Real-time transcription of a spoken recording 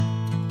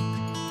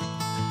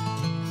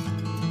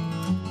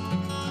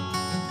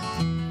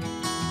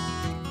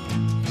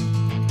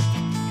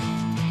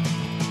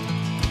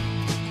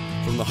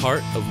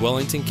heart of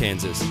Wellington,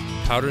 Kansas,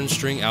 Powder and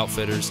String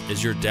Outfitters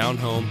is your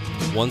down-home,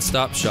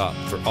 one-stop shop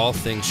for all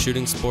things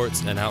shooting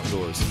sports and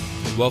outdoors.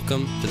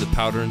 Welcome to the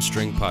Powder and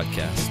String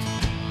Podcast.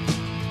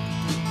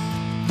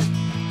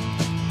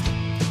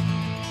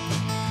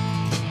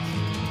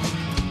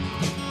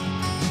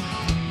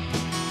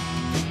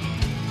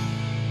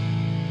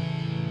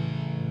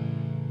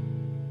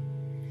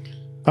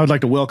 I would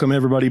like to welcome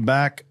everybody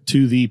back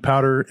to the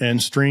Powder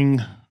and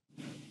String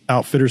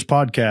Outfitters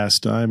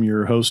Podcast. I'm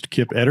your host,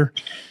 Kip Etter,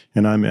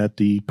 and I'm at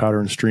the Powder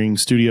and String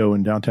studio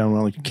in downtown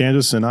Wellington,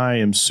 Kansas, and I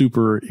am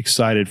super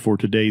excited for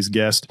today's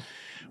guest.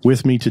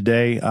 With me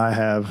today, I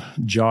have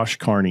Josh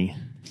Carney.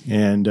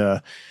 And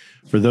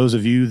for those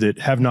of you that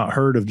have not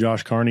heard of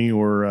Josh Carney,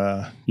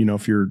 or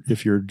if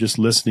you're just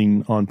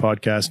listening on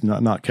podcast,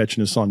 not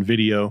catching us on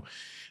video,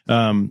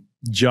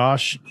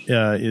 Josh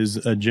is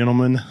a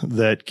gentleman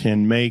that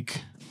can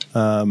make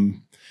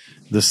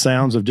the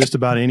sounds of just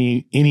about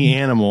any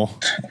animal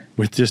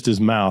with just his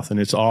mouth, and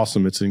it's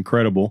awesome. It's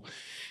incredible.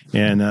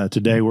 And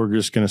today we're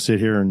just going to sit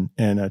here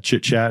and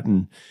chit chat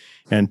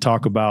and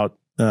talk about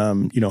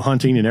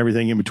hunting and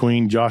everything in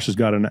between. Josh has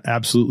got an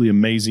absolutely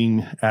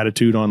amazing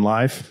attitude on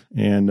life,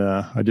 and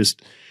I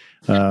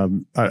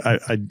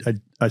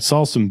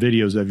saw some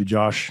videos of you,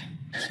 Josh,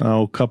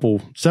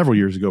 several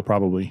years ago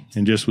probably,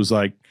 and just was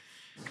like,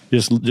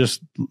 just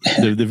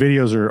the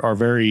videos are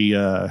very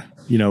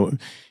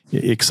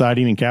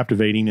exciting and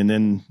captivating. And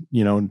then,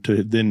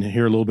 to then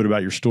hear a little bit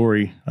about your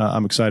story,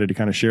 I'm excited to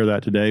kind of share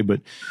that today. But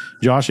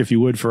Josh, if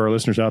you would, for our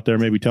listeners out there,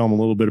 maybe tell them a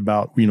little bit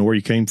about, where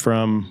you came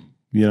from,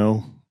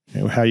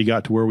 how you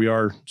got to where we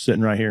are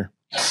sitting right here.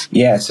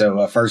 Yeah.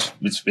 So first,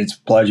 it's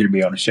a pleasure to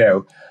be on the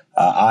show.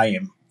 I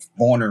am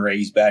born and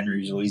raised Baton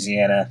Rouge,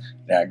 Louisiana.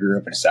 And I grew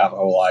up in the South my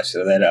whole life.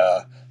 So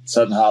that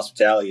Southern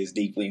hospitality is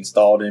deeply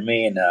installed in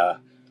me. And,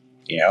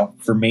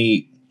 for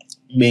me,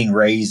 being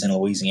raised in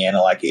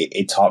Louisiana,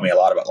 it taught me a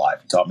lot about life.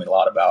 It taught me a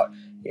lot about,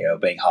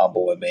 being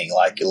humble and being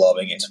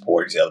loving and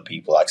supporting the other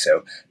people.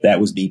 So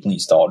that was deeply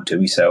installed into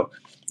me. So,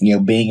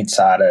 being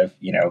inside of,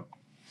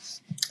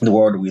 the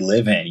world that we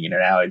live in,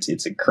 now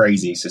it's a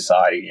crazy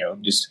society,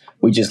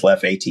 we just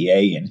left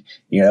ATA, and,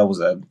 it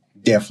was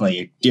definitely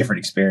a different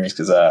experience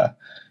because,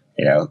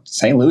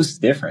 St. Louis is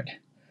different.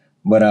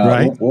 But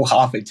right. we'll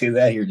hop into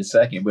that here in a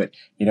second. But,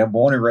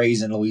 born and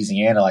raised in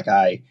Louisiana,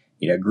 I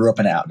grew up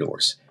in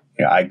outdoors.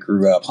 I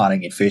grew up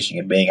hunting and fishing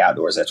and being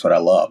outdoors. That's what I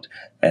loved.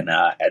 And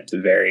at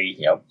the very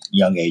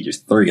young age of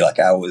 3,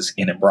 I was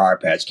in a briar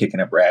patch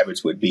kicking up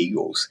rabbits with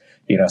beagles.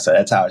 So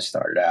that's how I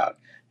started out.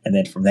 And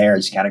then from there, I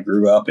just kind of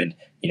grew up and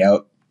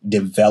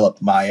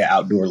developed my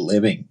outdoor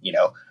living.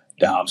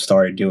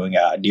 Started doing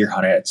deer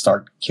hunting. I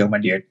started killing my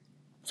deer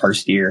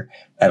first deer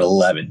at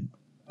 11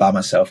 by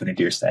myself in a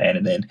deer stand.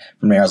 And then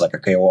from there, I was like,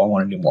 okay, well, I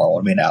want to do more. I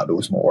want to be in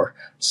outdoors more.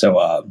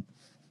 So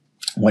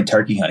went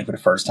turkey hunting for the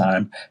first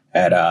time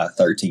at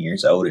 13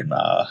 years old, and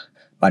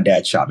my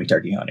dad shot me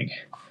turkey hunting.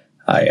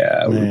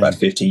 We were about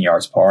 15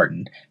 yards apart,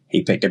 and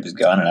he picked up his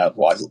gun, and I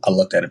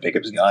looked at him pick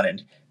up his gun,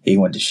 and he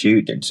went to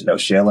shoot. There's no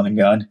shell in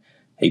the gun.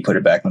 He put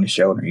it back on his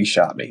shoulder, and he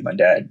shot me. My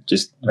dad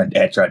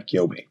tried to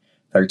kill me.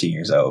 13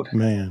 years old,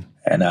 man.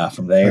 And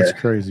from there,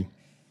 that's crazy.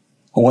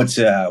 I went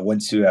to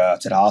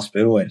the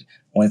hospital and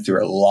went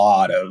through a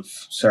lot of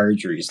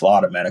surgeries, a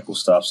lot of medical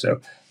stuff. So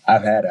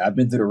I've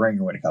been through the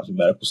ringer when it comes to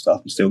medical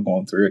stuff. I'm still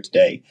going through it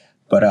today,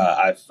 but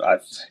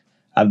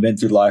I've been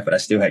through life, but I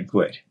still hadn't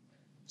quit.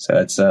 So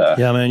it's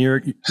yeah, man.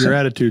 Your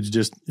attitude's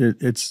just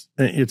it's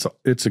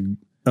an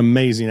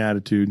amazing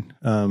attitude,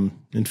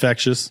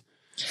 infectious.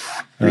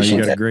 You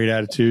got a great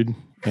attitude,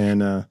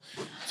 and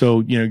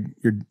so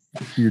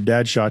your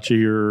dad shot you.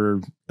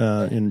 You're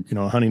in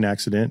a hunting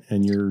accident,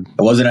 and you're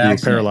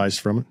paralyzed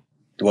from it.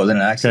 It wasn't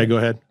an accident. Okay, go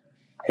ahead.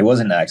 It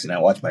wasn't an accident.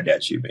 I watched my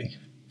dad shoot me.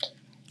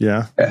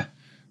 Yeah.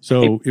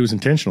 So it was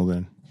intentional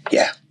then.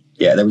 Yeah.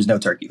 There was no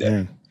turkey there.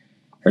 Man.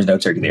 There was no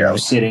turkey there. I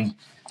was sitting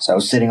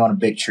on a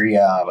big tree,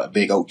 a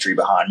big oak tree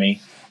behind me.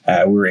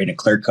 We were in a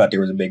clear cut. There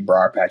was a big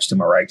briar patch to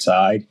my right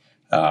side.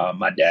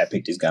 My dad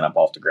picked his gun up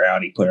off the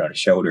ground. He put it on his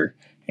shoulder,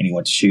 and he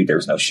went to shoot. There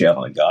was no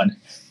shell in the gun.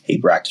 He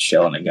bracked the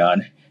shell in the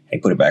gun. He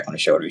put it back on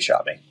his shoulder. He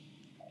shot me.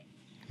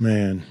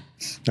 Man,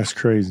 that's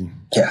crazy.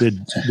 Yeah.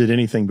 Did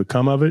anything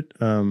become of it?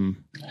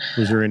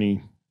 Was there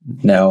any?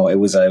 No, it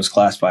was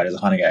classified as a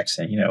hunting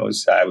accident.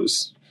 I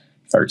was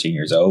 13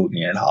 years old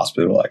and in the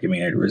hospital.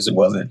 It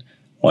wasn't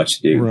much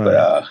to do, right.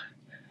 But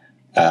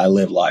I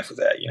lived life with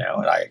that,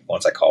 and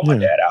once I called my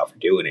dad out for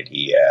doing it,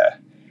 he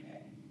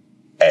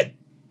at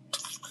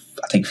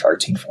I think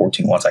 13,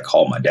 14, once I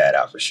called my dad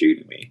out for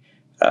shooting me,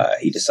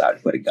 he decided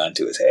to put a gun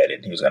to his head,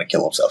 and he was going to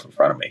kill himself in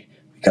front of me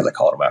because I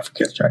called him out for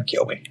trying to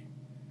kill me.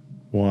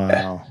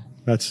 Wow.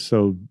 That's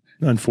so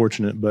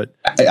unfortunate, but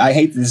I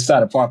hate this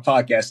side of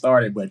podcast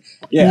started, but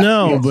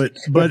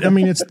but I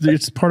mean,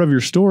 it's part of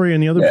your story.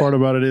 And the other part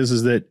about it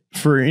is that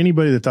for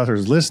anybody that thought there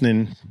was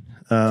listening,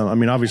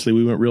 obviously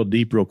we went real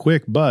deep real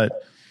quick, but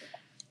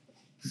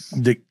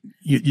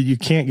you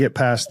can't get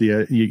past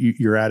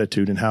your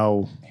attitude and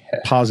how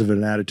positive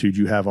an attitude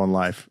you have on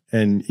life.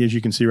 And as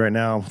you can see right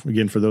now,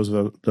 again, for those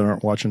that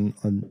aren't watching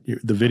on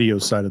the video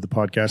side of the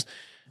podcast,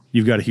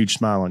 you've got a huge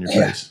smile on your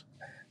face.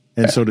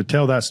 And so to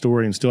tell that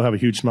story and still have a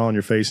huge smile on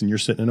your face, and you're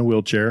sitting in a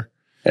wheelchair,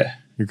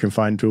 you're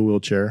confined to a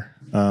wheelchair.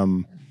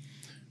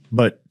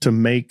 But to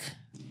make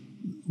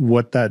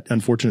what that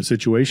unfortunate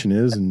situation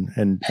is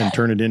and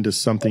turn it into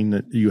something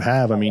that you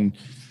have, I mean,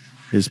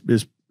 is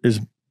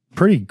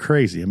pretty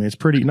crazy. I mean, it's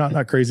pretty,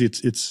 not crazy.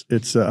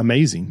 It's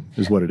amazing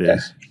is what it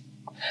is.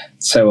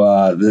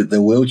 So,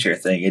 the wheelchair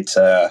thing, it's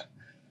a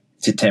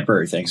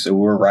temporary thing. So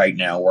we're right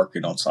now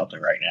working on something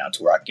right now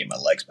to where I can get my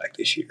legs back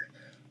this year.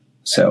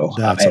 So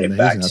I'm headed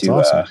back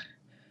to,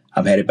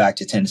 I'm headed back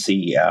to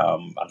Tennessee.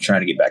 I'm trying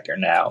to get back there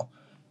now,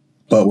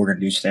 but we're going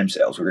to do stem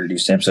cells. We're going to do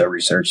stem cell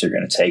research. They're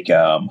going to take,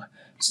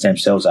 stem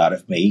cells out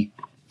of me,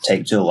 take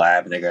them to the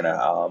lab, and they're going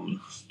to,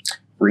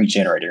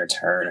 regenerate and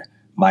return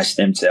my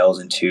stem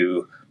cells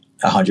into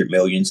 100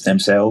 million stem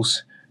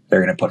cells.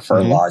 They're going to put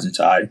fertilizer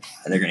inside,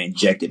 and they're going to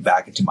inject it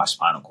back into my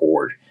spinal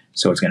cord.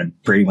 So it's going to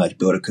pretty much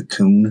build a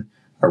cocoon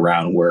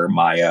around where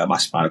my my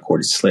spinal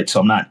cord is slit.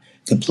 So I'm not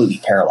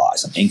completely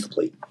paralyzed. I'm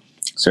incomplete.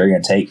 So they're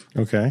going to take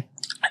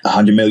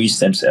 100 million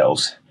stem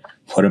cells,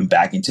 put them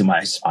back into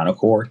my spinal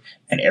cord,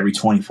 and every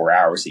 24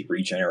 hours it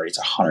regenerates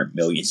 100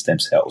 million stem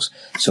cells.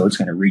 So it's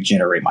going to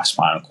regenerate my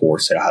spinal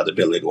cord so I have the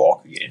ability to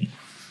walk again.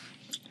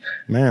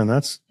 Man,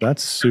 that's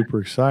super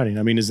exciting.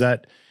 I mean,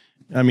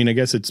 I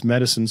guess it's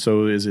medicine.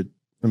 So is it?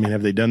 I mean,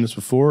 have they done this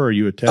before? Are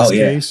you a test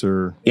case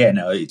or? Yeah,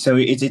 no. So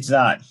it's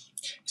not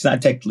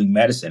technically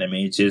medicine. I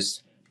mean, it's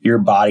just your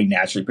body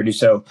naturally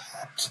produces. So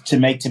to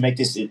make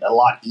this a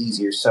lot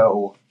easier.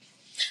 So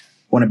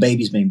when a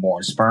baby's being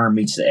born, sperm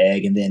meets the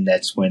egg, and then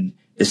that's when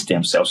the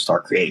stem cells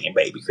start creating a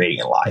baby,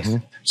 creating a life.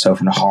 So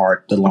from the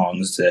heart, the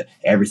lungs, to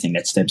everything,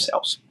 that's stem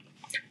cells.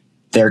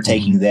 They're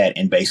taking that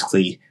and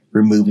basically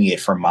removing it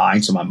from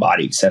mine, so my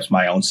body accepts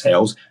my own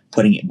cells,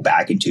 putting it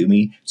back into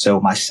me. So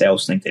my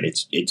cells think that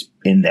it's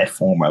in that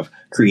form of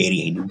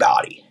creating a new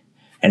body.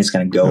 And it's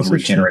going to go and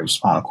regenerate with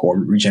spinal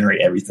cord,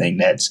 regenerate everything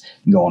that's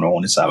going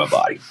on inside my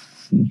body.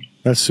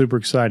 That's super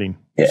exciting.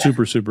 Yeah.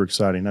 Super, super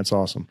exciting. That's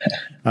awesome.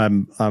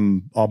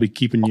 I'll be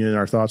keeping you in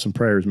our thoughts and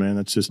prayers, man.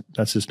 That's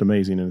just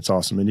amazing. And it's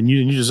awesome. And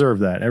you deserve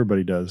that.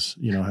 Everybody does,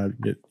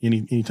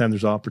 anytime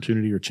there's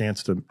opportunity or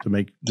chance to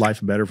make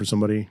life better for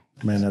somebody,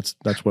 man,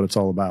 that's what it's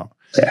all about.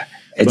 Yeah.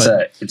 It's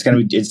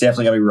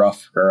definitely gonna be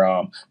rough for,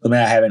 I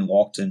haven't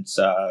walked since,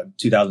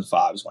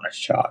 2005 is when I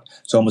shot.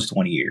 So almost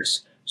 20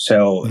 years.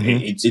 So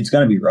it's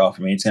going to be rough.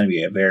 I mean, it's going to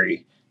be a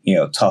very,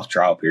 tough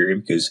trial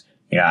period because,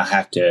 I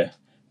have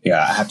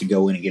to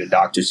go in and get a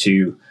doctor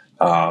to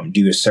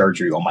do a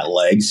surgery on my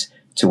legs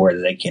to where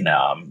they can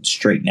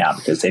straighten out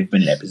because they've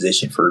been in that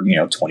position for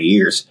 20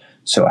 years.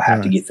 So I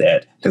have to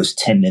get those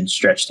tendons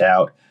stretched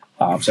out.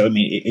 So I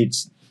mean,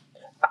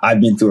 I've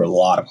been through a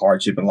lot of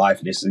hardship in life,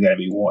 and this is going to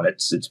be one.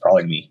 It's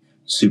probably going to be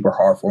super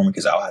hard for me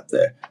because I'll have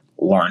to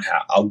learn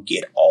how I'll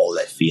get all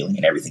that feeling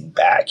and everything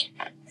back,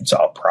 and so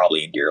I'll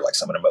probably endure like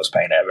some of the most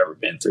pain I've ever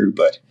been through.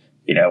 But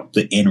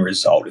the end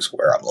result is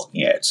where I'm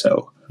looking at.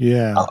 So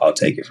yeah, I'll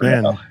take it from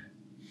now.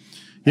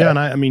 Yeah, and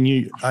I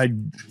mean,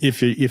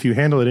 if you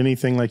handle it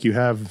anything like you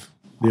have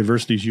the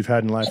adversities you've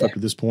had in life up to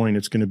this point,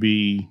 it's going to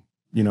be,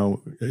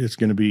 it's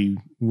going to be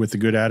with a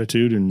good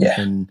attitude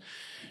and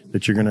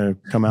that you're going to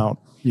come out,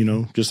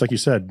 just like you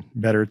said,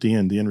 better at the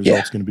end. The end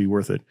result's going to be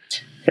worth it.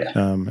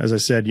 Yeah. As I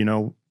said,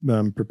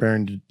 I'm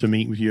preparing to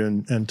meet with you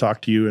and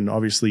talk to you, and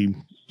obviously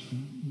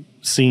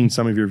seeing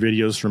some of your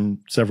videos from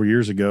several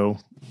years ago.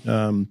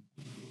 And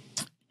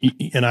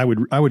I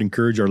would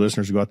encourage our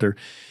listeners to go out there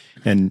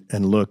and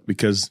look,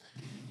 because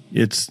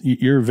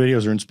your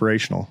videos are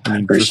inspirational. I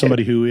mean, for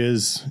somebody who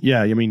is,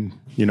 I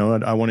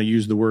want to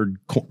use the word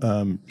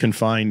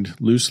confined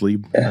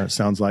loosely,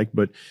 sounds like,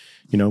 but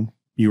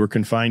you were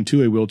confined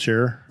to a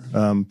wheelchair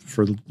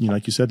for,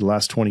 like you said, the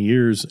last 20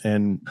 years,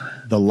 and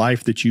the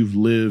life that you've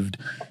lived,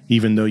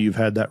 even though you've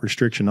had that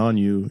restriction on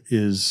you,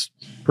 is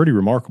pretty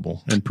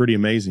remarkable and pretty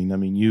amazing. I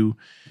mean, you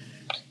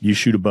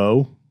shoot a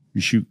bow,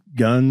 you shoot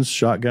guns,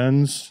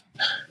 shotguns.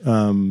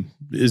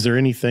 Is there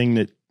anything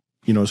that,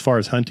 as far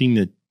as hunting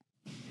that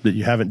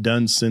you haven't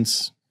done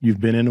since you've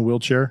been in a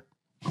wheelchair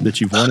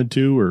that you've wanted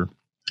to? Or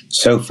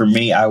so for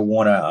me, I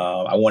want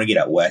to get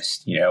out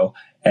west,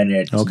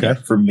 and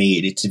for me,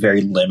 it's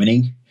very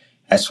limiting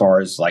as far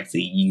as like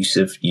the use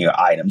of,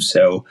 items.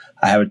 So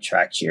I have a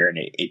track chair, and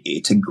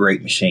it's a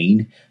great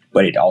machine,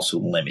 but it also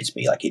limits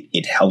me. Like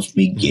it helps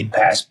me get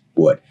past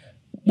what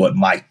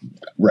my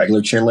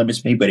regular chair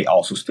limits me, but it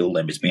also still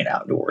limits me in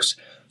outdoors.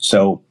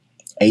 So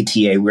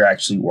ATA, we're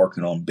actually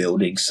working on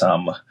building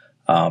some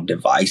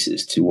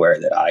devices to where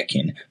that I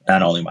can,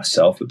 not only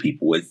myself, but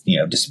people with,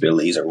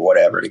 disabilities or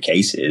whatever the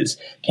case is,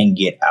 can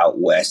get out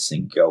west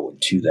and go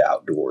into the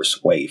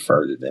outdoors way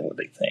further than what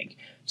they think.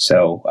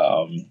 So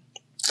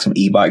some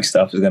e-bike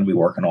stuff is going to be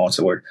working on.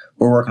 So we're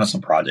working on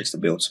some projects to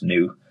build some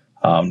new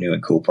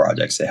and cool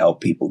projects to help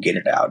people get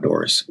into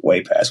outdoors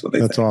way past what they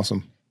think. That's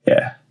awesome.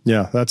 Yeah.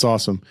 Yeah, that's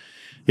awesome.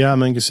 Yeah. I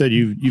mean, like I said,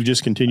 you've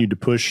just continued to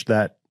push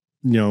that,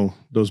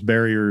 those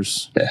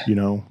barriers,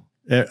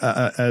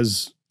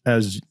 as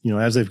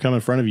they've come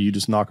in front of you, you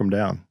just knock them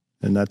down.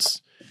 And I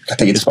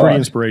think it's pretty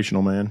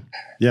inspirational, man.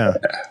 Yeah.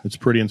 It's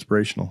pretty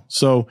inspirational.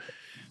 So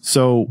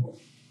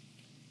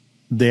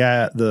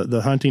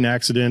the hunting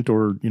accident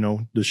or,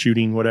 the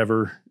shooting,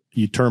 whatever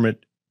you term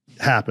it,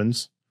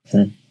 happens.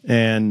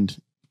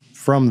 And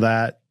from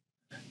that,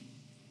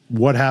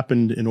 what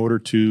happened in order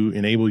to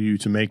enable you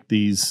to make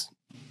these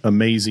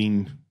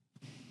amazing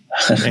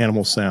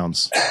animal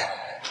sounds?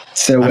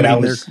 So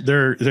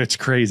it's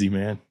crazy,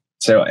 man.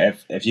 So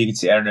if you can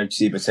see, I don't know if you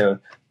see, but so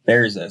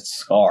there's a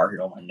scar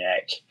here on my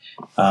neck,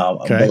 a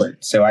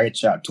bullet. So I get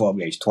shot 12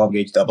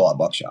 gauge double-aught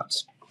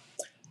buckshots.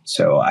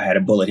 So I had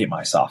a bullet hit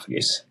my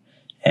esophagus,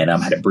 and I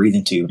had a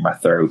breathing tube in my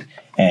throat.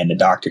 And the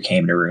doctor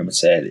came in the room and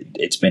said,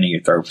 "It's been in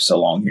your throat for so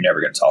long, you're never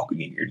going to talk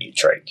again. You're going to need a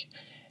trach."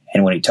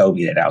 And when he told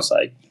me that, I was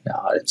like, "No,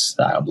 I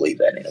don't believe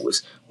that." And it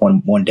was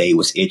one day it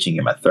was itching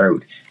in my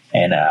throat,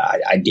 and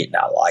I did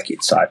not like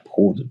it, so I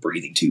pulled the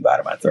breathing tube out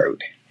of my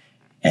throat.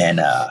 And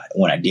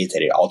when I did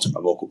that, it altered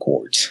my vocal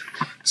cords.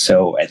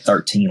 So at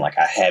 13, I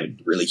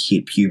haven't really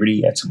hit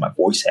puberty yet, so my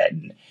voice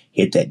hadn't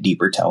hit that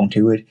deeper tone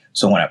to it.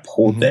 So when I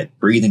pulled that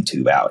breathing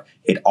tube out,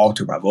 it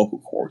altered my vocal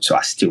cords. So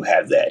I still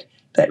have that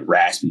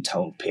raspy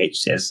tone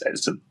pitch as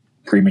a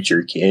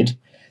premature kid.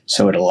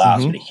 So it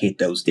allows me to hit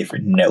those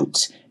different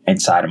notes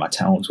inside of my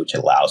tones, which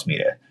allows me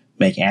to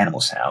make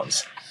animal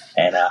sounds.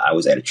 And I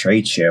was at a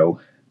trade show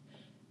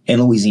in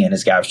Louisiana.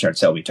 This guy was trying to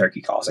sell me turkey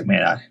calls. Like,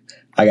 man,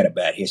 I got a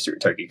bad history of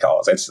turkey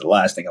calls. That's the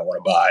last thing I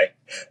want to buy.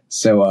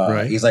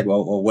 So he's like,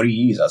 well, what do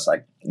you use? I was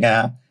like,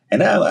 yeah.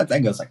 And I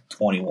think I was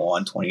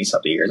 20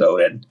 something years old.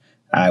 And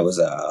I was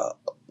a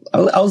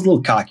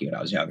little cocky when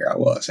I was younger. I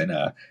was. And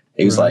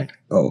he was like,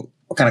 "Oh,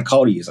 what kind of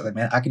call do you use?" I was like,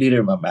 "Man, I can do it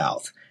in my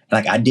mouth."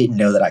 And I didn't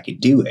know that I could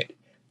do it.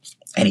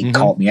 And he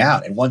called me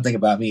out. And one thing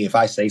about me, if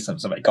I say something,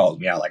 somebody calls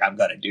me out, I'm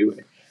going to do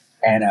it.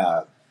 And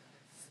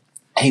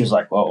he was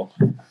like, "Well,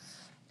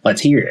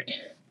 let's hear it."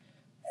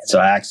 And so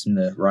I asked him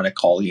to run a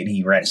call, and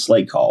he ran a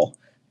slate call.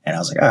 And I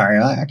was like, "All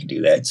right, I can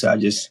do that." So I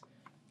just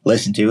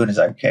listened to it, and it's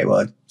like, "Okay, well,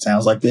 it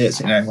sounds like this."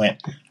 And I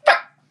went,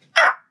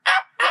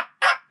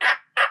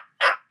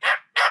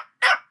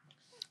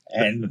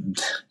 and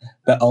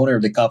the owner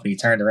of the company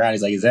turned around.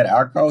 He's like, "Is that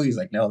our call?" He's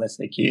like, "No, that's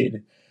the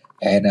kid."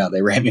 And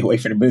they ran me away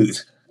from the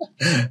booth.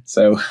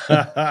 So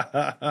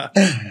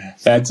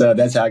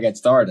that's how I got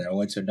started. I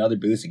went to another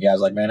booth, and the guy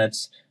was like, "Man,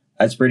 that's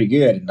pretty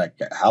good." And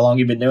 "How long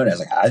you been doing it?" I was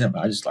like, "I don't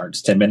know. I just learned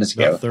just 10 minutes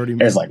ago." About 30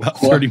 minutes. About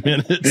 30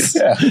 minutes.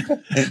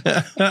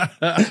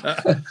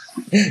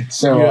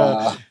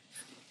 So,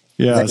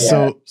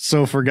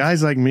 So for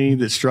guys like me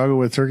that struggle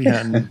with turkey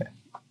hunting,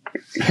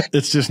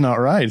 it's just not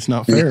right. It's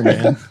not fair,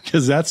 man.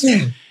 Because that's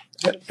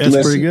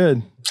pretty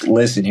good.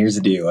 Listen, here's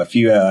the deal. If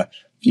you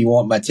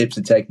want my tips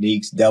and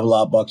techniques,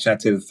 double-aught buckshot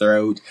to the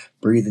throat,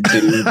 breathing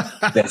tube.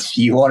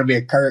 You want to be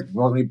a perfect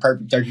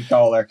turkey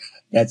caller.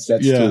 That's the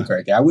tool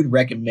right there. I wouldn't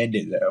recommend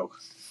it though.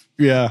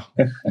 Yeah,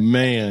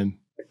 man,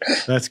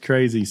 that's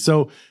crazy.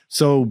 So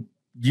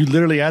you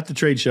literally at the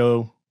trade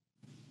show,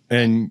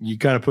 and you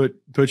kind of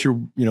put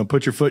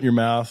your foot in your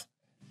mouth,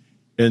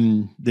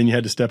 and then you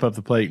had to step up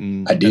the plate,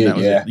 and I did. And that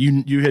was it.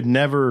 You had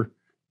never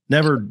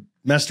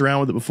messed around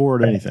with it before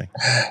or anything.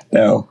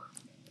 No.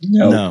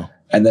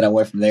 And then I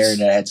went from there,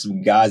 and I had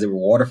some guys that were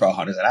waterfowl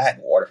hunters, and I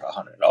hadn't waterfowl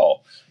hunted at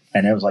all.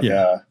 And it was like,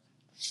 "Well,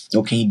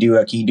 can you do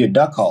a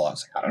duck call?" I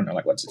was like, "I don't know,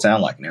 what's it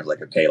sound like?" And they was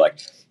like, "Okay,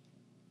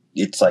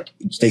 it's like,"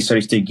 they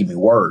started to give me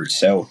words.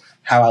 So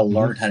how I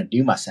learned how to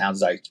do my sounds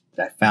is I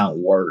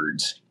found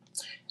words,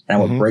 and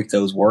I would break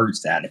those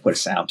words down and put a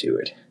sound to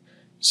it.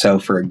 So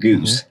for a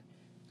goose,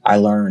 I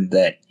learned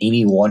that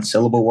any one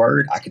syllable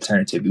word, I could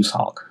turn into a goose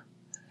honk.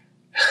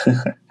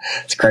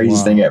 It's the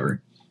craziest thing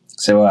ever.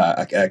 So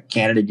a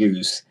Canada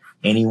goose,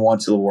 any one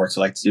syllable word.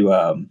 So to do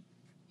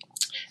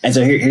and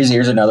so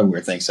here's another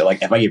weird thing. So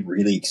if I get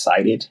really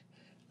excited,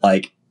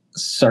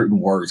 certain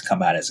words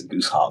come out as a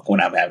goose honk when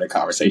I'm having a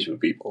conversation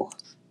with people.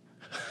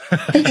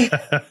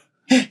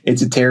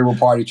 It's a terrible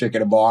party trick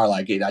at a bar. So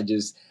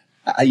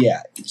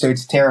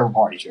it's a terrible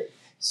party trick.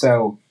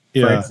 So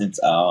for instance,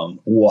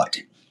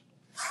 what?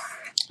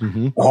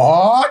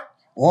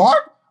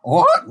 What?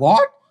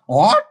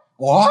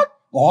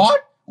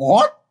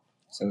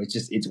 So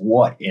it's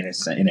what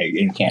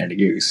in Canada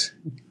goose.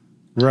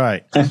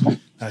 Right.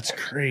 That's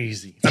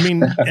crazy. I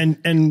mean,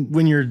 and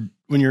when you're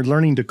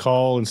learning to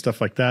call and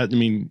stuff like that, I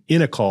mean,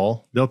 in a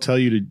call, they'll tell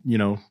you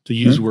to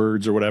use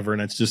words or whatever.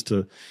 And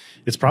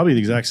it's probably the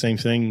exact same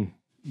thing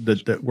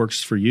that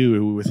works for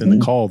you within the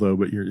call though,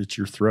 but it's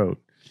your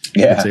throat.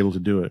 Yeah. It's able to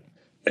do it.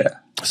 Yeah.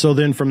 So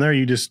then from there,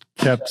 you just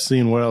kept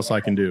seeing what else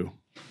I can do.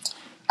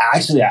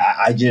 Actually,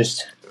 I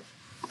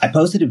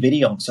posted a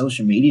video on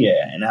social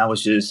media, and I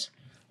was just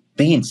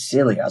being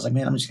silly. I was like,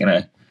 "Man, I'm just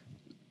going to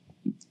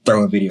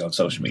throw a video on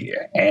social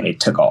media," and it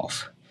took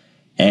off.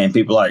 And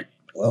people were like,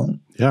 "Well,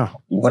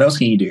 what else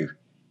can you do?"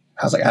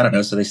 I was like, "I don't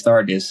know." So they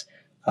started this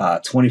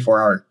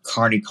 24-hour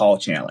Carney call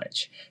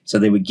challenge. So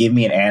they would give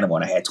me an animal,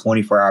 and I had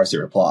 24 hours to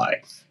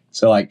reply.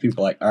 So like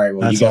people are like, all right,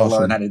 well, That's you got to awesome.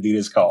 learn how to do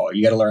this call.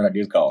 You got to learn how to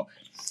do this call.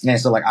 And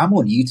so like I'm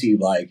on YouTube,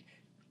 like,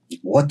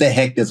 what the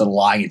heck does a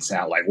lion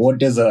sound like? What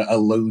does a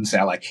loon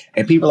sound like?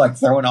 And people are like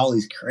throwing all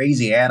these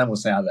crazy animal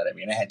sounds at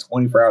me. And I had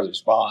 24 hours to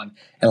respond.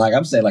 And like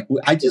I'm saying, like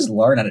I just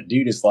learned how to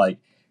do this like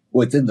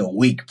within the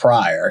week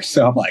prior.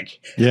 So I'm like,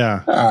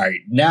 Yeah. all right,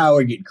 now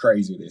we're getting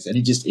crazy with this. And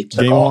it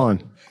took Game off.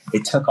 on.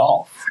 It took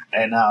off.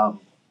 And a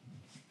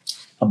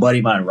buddy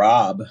of mine,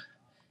 Rob,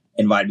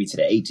 invited me to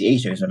the ATA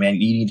show. He said, man,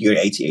 you need to go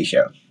to the ATA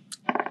show.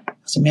 I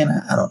said, man,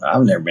 I don't know.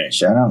 I've never been to a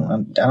show. I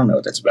don't know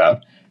what that's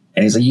about.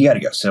 And he's like, you got to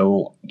go.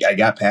 So I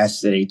got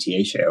past the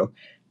ATA show,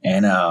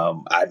 and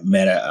I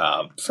met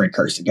a friend,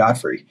 Kirsten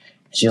Godfrey.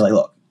 And she's like,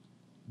 look,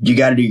 you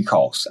got to do your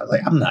calls. I was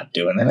like, I'm not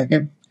doing that. Like,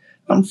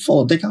 I'm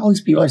full of dick. All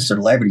these people are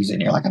celebrities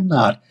in here. Like, I'm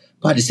not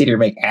about to sit here and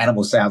make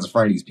animal sounds in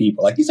front of these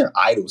people. Like, these are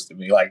idols to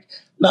me. Like,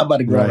 I'm not about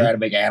to go around and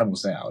make animal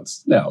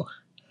sounds. No.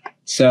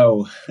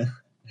 So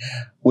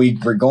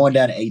we're going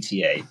down to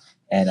ATA,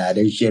 and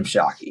there's Jim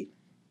Shockey,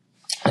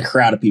 a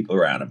crowd of people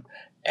around him.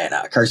 And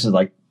Kirsten's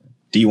like,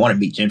 do you want to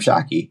meet Jim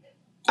Shockey?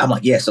 I'm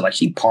like, yeah. So like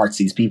she parts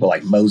these people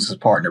like Moses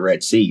parting the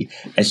Red Sea.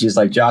 And she's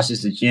like, Josh,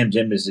 this is Jim.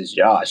 Jim, this is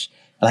Josh.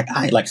 And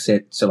like I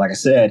said,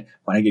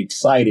 when I get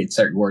excited,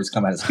 certain words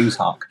come out as goose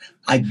honk.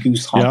 I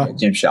goose honk at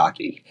Jim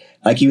Shockey.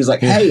 Like he was like,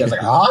 hey, I was like,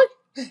 huh?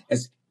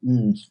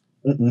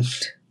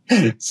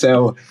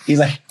 So he's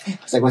like,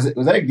 was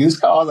that a goose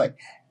call? I was like,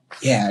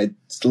 yeah,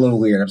 it's a little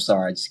weird. I'm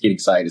sorry. I just get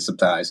excited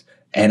sometimes.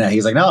 And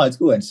he's like, no, it's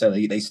cool. And so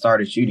they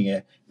started shooting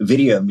a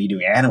video of me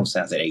doing animal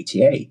sounds at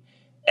ATA.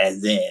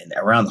 And then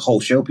around the whole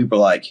show, people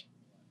are like,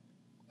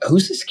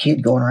 who's this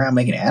kid going around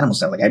making animal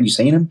sounds? Like, have you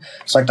seen him?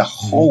 It's like the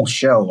whole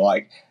show.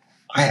 Like,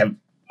 I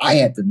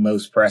had the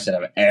most press that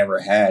I've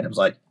ever had. I was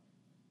like,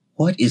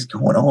 what is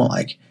going on?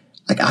 Like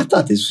I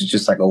thought this was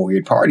just like a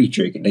weird party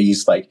trick. And they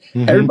just like,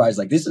 everybody's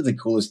like, this is the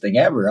coolest thing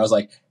ever. I was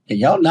like, can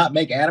y'all not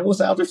make animal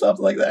sounds or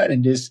something like that?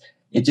 And it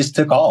just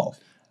took off.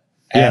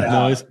 Yeah, And,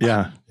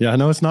 I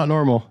know it's not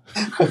normal.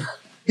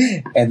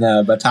 And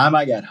by the time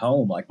I got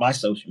home, like my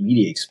social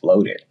media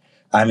exploded.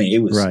 I mean,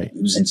 it was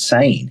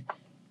insane.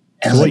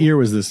 And so what year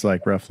was this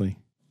like roughly?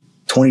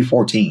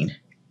 2014.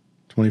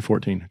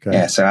 2014. Okay.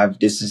 Yeah. So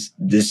this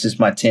is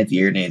my 10th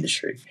year in the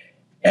industry,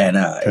 and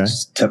it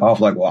just took off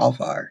like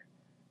wildfire.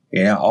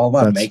 You know, all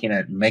about making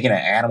an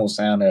animal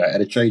sound at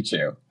a trade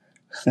show.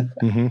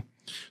 Mm-hmm.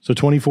 So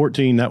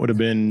 2014, that would have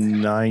been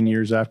 9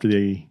 years after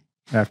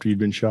you'd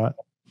been shot.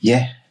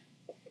 Yeah.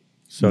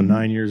 So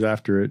 9 years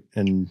after it,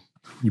 and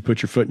you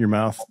put your foot in your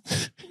mouth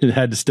and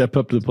had to step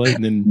up to the plate,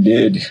 and then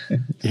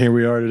here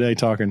we are today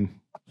talking.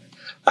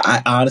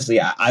 I honestly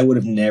would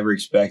have never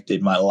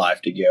expected my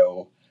life to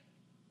go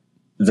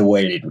the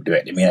way it would do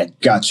it. I mean, I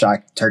got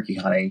shot turkey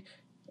hunting,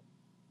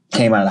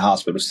 came out of the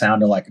hospital,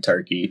 sounded like a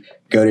turkey,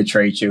 go to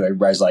trade show.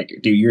 Everybody's like,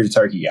 dude, you're the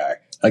turkey guy.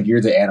 Like,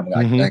 you're the animal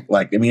guy. Mm-hmm.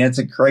 Like, I mean, that's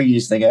the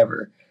craziest thing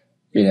ever,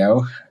 you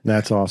know?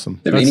 That's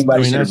awesome. If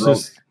anybody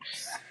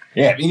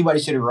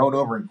should have rolled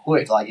over and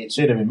quit, like it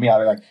should have been me. I'd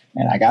be like,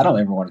 man, I don't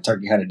ever want to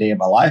turkey hunt a day in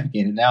my life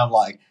again. And now I'm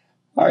like,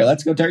 all right,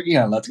 let's go turkey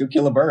hunt. Let's go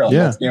kill a bird.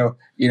 Let's go,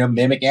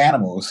 mimic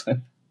animals.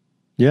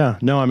 Yeah.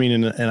 No, I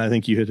mean, and I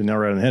think you hit the nail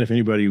right on the head. If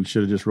anybody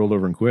should have just rolled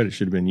over and quit, it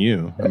should have been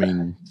you. I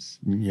mean,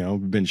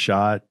 you've been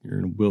shot, you're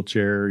in a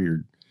wheelchair,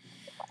 your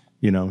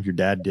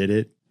dad did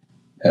it.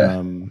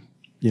 There's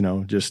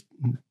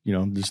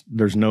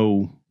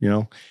no,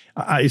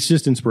 it's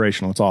just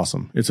inspirational. It's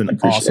awesome. It's an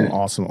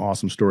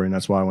awesome story. And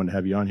that's why I wanted to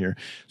have you on here.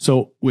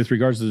 So with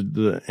regards to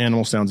the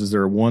animal sounds, is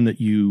there one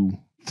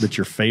that's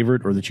your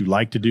favorite or that you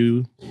like to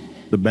do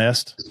the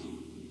best?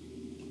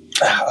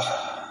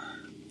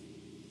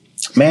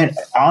 Man,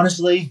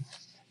 honestly,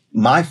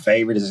 my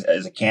favorite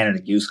is a Canada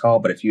goose call.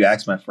 But if you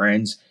ask my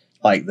friends,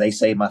 like they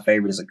say my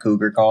favorite is a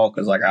cougar call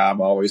because like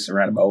I'm always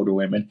surrounded by older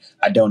women.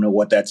 I don't know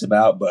what that's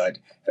about, but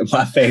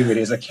my favorite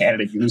is a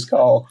Canada goose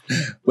call.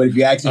 But if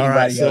you ask anybody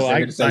else, they're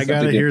going to say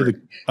something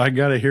different. I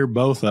got to hear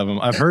both of them.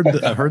 I've heard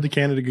the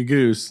Canada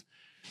goose,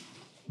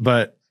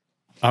 but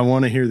I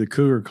want to hear the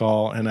cougar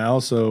call, and I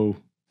also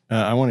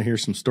I want to hear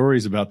some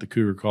stories about the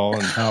cougar call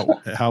and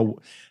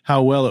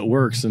how well it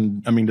works.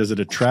 And I mean, does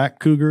it attract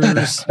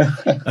cougars?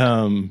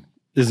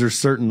 Is there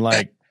certain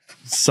like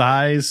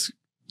size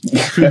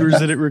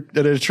cougars that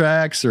it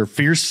attracts, or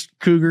fierce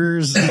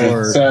cougars,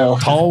 or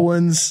tall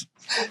ones?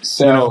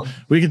 So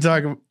we can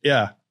talk.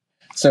 Yeah.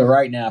 So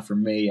right now for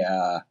me,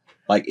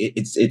 like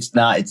it's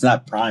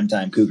not prime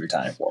time cougar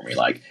time for me.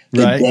 Like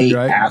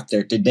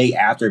the day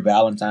after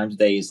Valentine's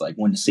Day is like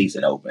when the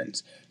season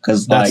opens.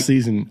 Cause that like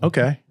season.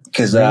 Okay.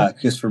 Cause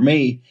for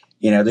me,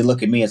 they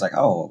look at me as like,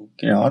 oh,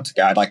 it's a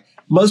guy. Like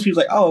most people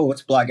like, oh,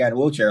 what's a black guy in a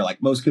wheelchair?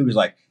 Like most cougars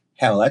like,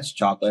 hell, that's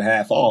chocolate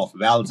half off.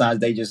 Valentine's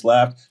Day just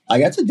left.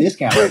 Like that's a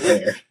discount right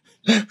there.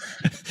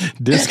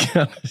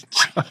 Discount.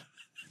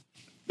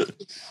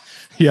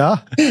 Yeah.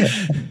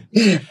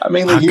 I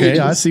mean, like, okay,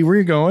 I see where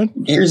you're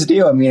going. Here's the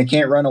deal. I mean, I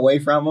can't run away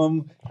from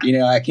them.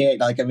 I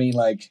can't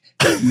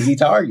easy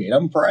target.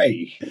 I'm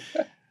prey.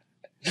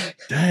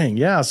 Dang.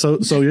 Yeah. So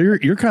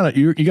you're kind of,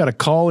 you got a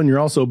call and you're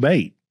also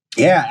bait.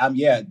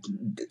 Yeah.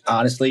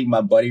 Honestly,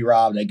 my buddy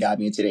Rob that got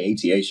me into the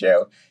ATA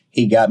show,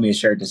 he got me a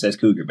shirt that says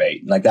Cougar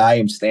Bait. Like I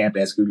am stamped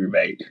as Cougar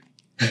Bait.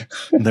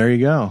 There you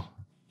go.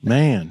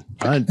 Man,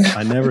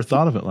 I never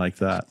thought of it like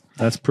that.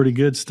 That's pretty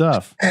good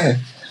stuff.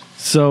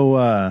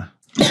 So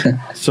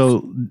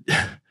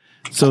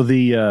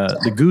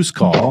the goose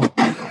call.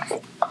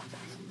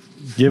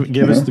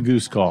 Give us the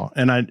goose call.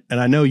 And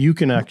I know you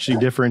can actually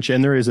differentiate,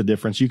 and there is a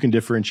difference. You can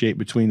differentiate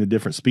between the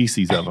different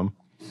species of them.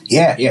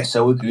 Yeah.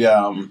 So we'll do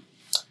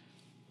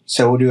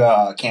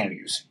Canada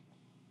goose.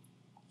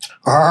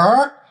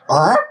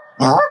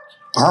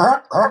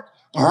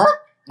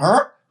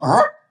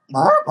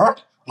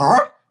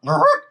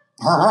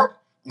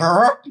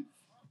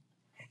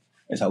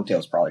 This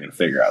hotel's probably going to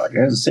figure out, like,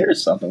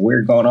 there's something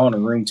weird going on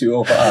in room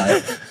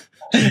 205.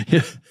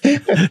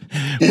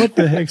 What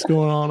the heck's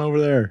going on over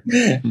there?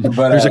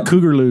 But, there's a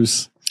cougar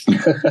loose.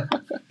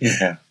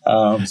 Yeah.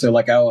 So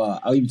like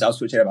I'll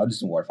switch it up. I'll do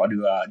some more. I'll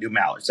do a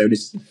mallard. So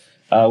this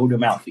we'll do a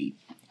mallard feed.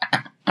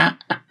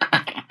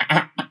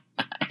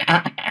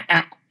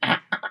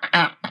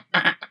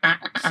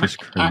 This is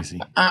crazy.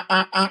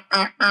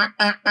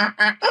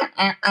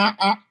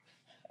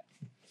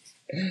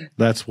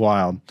 That's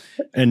wild.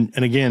 And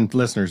again,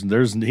 listeners,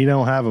 he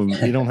don't have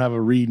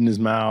a reed in his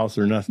mouth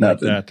or nothing like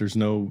that. There's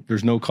no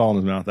call in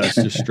his mouth. That's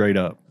just straight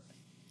up.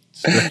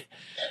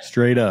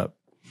 Straight up.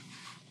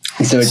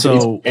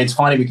 So it's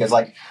funny because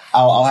like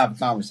I'll have a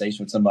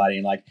conversation with somebody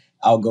and like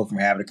I'll go from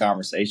having a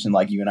conversation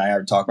like you and I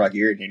are talking about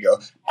here and you go.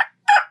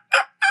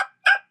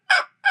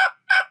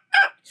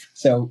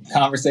 So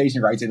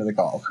conversation right into the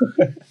call.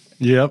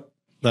 Yep.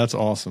 That's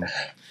awesome.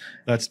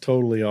 That's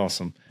totally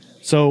awesome.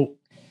 So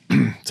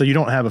you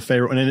don't have a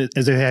favorite.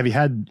 And have you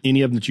had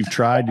any of them that you've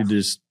tried to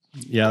just,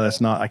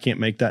 I can't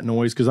make that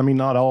noise? Because I mean,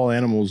 not all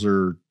animals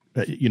are,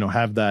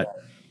 have that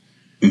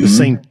the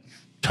same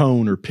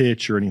tone or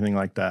pitch or anything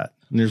like that.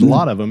 And there's a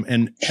lot of them.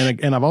 And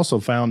I've also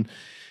found,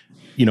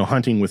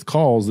 hunting with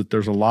calls that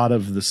there's a lot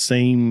of the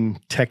same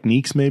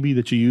techniques maybe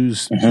that you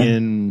use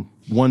in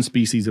one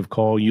species of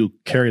call. You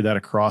carry that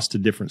across to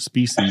different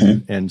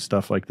species and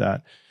stuff like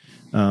that.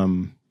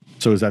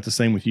 So is that the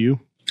same with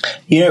you?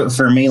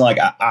 For me, like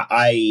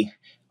I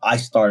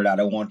started out,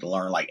 I wanted to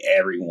learn like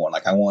everyone.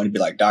 Like I wanted to be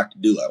like Dr.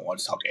 Doolittle. I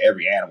wanted to talk to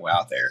every animal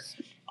out there.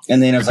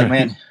 And then I was like,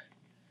 man,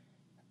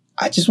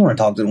 I just want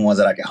to talk to the ones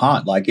that I can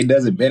hunt. Like it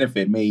doesn't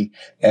benefit me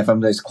if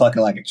I'm just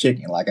clucking like a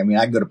chicken. Like, I mean,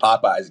 I go to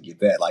Popeyes and get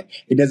that. Like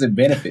it doesn't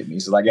benefit me.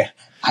 So like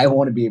I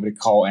want to be able to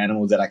call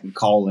animals that I can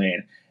call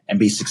in and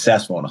be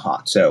successful in a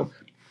hunt. So,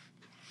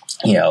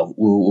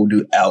 we'll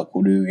do elk,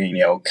 we'll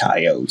do,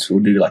 coyotes, we'll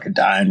do like a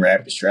dying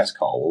rabbit distress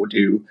call. We'll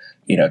do,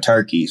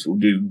 turkeys, we'll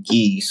do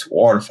geese,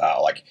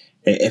 waterfowl. Like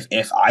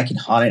if I can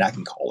hunt it, I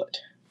can call it.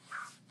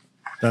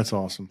 That's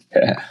awesome.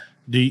 Yeah.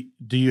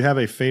 Do you have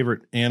a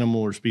favorite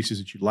animal or species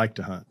that you like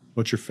to hunt?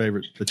 What's your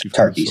favorite that you've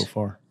hunted so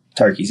far?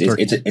 Turkeys.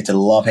 It's a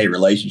love-hate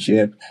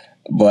relationship,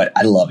 but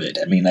I love it.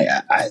 I mean, like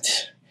I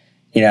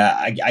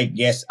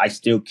guess I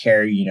still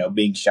carry,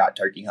 being shot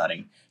turkey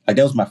hunting. Like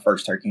that was my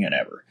first turkey hunt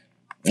ever.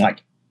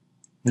 Like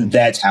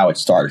that's how it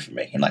started for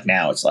me. And like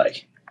now it's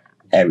like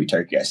every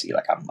turkey I see,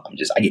 like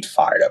I get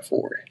fired up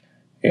for it,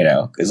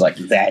 because like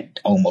that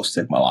almost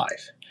took my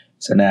life.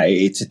 So now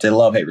it's a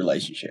love-hate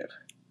relationship.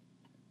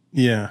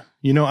 Yeah.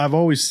 I've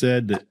always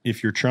said that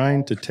if you're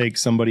trying to take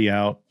somebody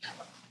out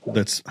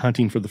that's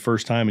hunting for the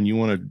first time and you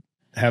want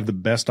to have the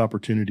best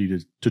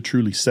opportunity to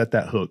truly set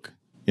that hook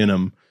in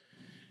them,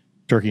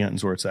 turkey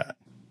hunting's where it's at,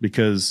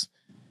 because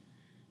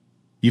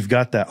you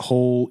got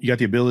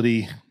the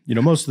ability,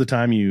 most of the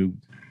time you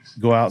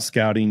go out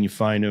scouting, you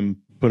find them,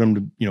 put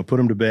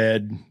them to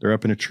bed, they're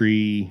up in a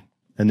tree.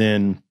 And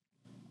then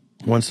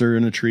once they're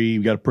in a tree,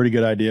 you got a pretty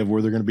good idea of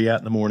where they're going to be at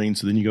in the morning.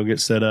 So then you go get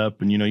set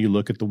up and, you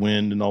look at the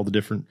wind and all the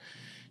different,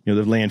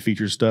 the land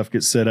features stuff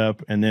gets set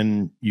up, and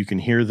then you can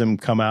hear them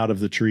come out of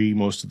the tree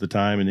most of the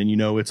time. And then,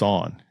 it's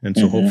on. And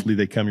so hopefully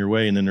they come your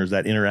way. And then there's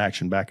that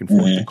interaction back and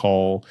forth, the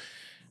call,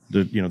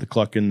 the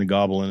clucking, the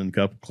gobbling and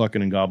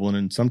clucking and gobbling.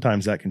 And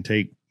sometimes that can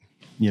take,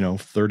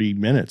 30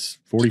 minutes,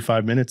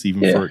 45 minutes,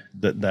 even for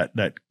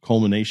that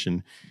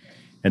culmination.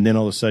 And then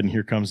all of a sudden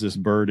here comes this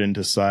bird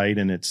into sight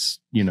and it's,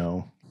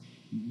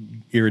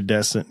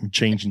 iridescent and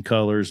changing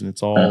colors and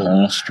it's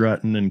all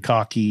strutting and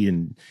cocky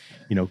and,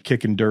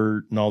 kicking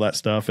dirt and all that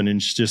stuff. And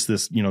it's just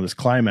this, this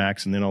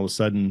climax. And then all of a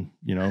sudden,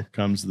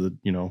 comes the,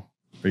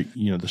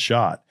 the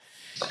shot.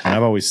 And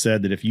I've always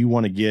said that if you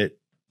want to get,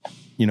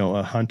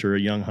 a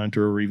young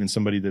hunter, or even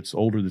somebody that's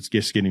older, that's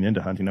just getting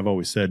into hunting, I've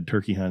always said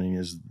turkey hunting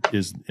is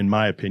in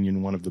my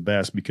opinion, one of the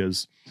best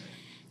because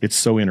it's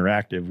so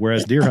interactive.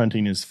 Whereas deer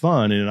hunting is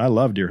fun. And I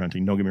love deer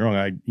hunting. Don't get me wrong.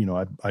 I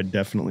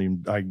definitely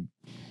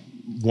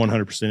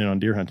 100% in on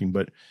deer hunting,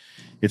 but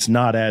it's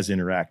not as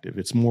interactive.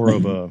 It's more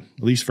of a,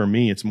 at least for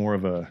me, it's more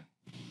of a,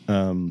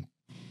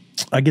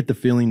 I get the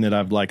feeling that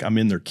I'm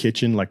in their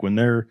kitchen. Like when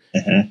they're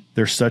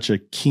such a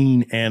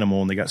keen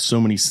animal and they got so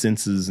many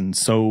senses and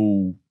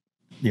so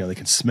they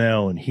can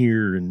smell and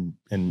hear and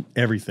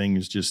everything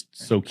is just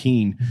so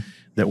keen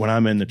that when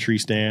I'm in the tree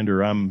stand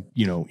or I'm,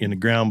 in the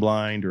ground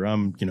blind or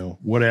I'm,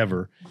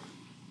 whatever,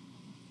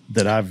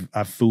 that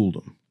I've fooled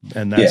them.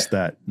 And that's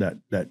that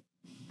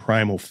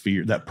primal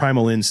fear, that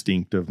primal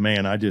instinct of,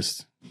 man, I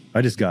just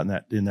got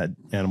in that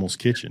animal's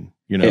kitchen,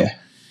 Yeah.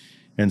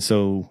 And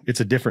so it's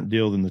a different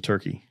deal than the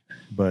turkey.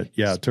 But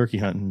yeah, turkey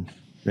hunting,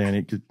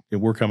 man,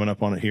 we're coming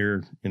up on it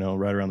here,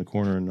 right around the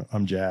corner, and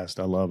I'm jazzed.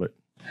 I love it.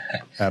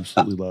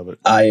 Absolutely love it.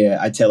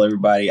 I tell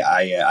everybody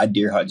I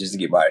deer hunt just to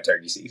get by a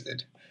turkey season.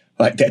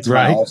 Like that's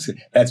my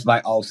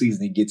off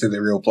season to get to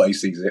the real play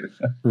season.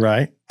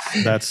 Right.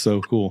 That's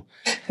so cool.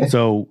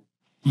 So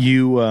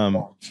you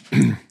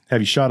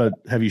have you shot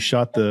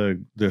the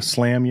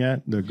slam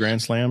yet? The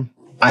Grand Slam?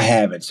 I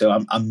haven't. So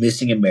I'm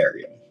missing a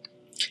Marion.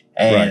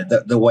 And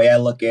the way I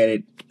look at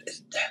it,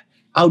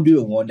 I'll do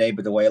it one day,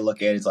 but the way I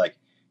look at it is like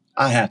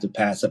I have to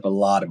pass up a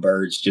lot of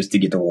birds just to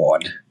get the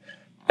one.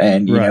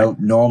 And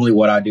normally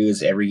what I do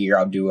is every year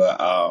I'll do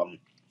a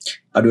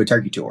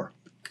turkey tour.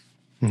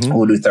 Mm-hmm.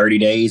 We'll do 30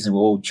 days and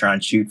we'll try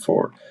and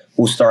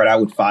we'll start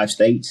out with 5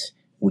 states.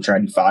 We'll try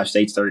and do 5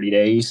 states, 30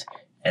 days.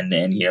 And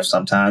then,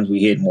 sometimes we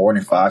hit more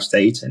than 5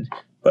 states,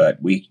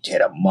 but we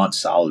hit a month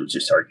solid with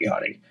just turkey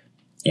hunting.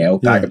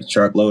 Pack up the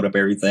truck, load up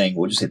everything.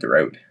 We'll just hit the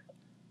road.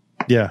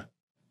 Yeah.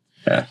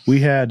 Yeah. We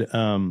had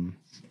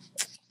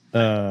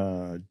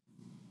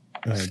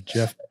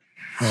Jeff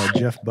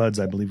Buds,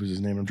 I believe was his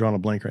name. I'm drawing a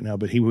blank right now,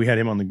 but we had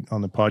him on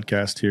the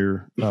podcast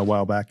here a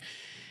while back,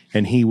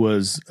 and he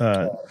was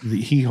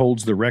he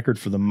holds the record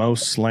for the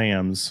most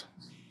slams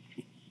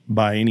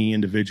by any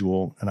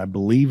individual, and I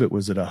believe it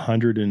was at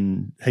 100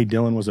 and hey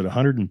Dylan, was it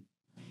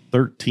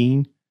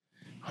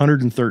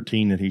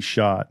 113 that he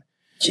shot?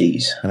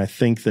 Jeez. And I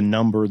think the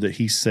number that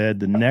he said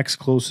the next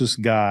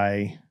closest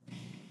guy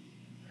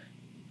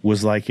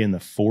was like in the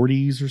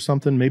 40s or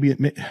something. Maybe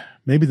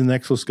the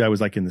next closest guy was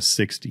like in the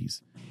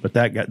 60s, but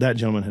that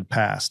gentleman had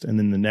passed. And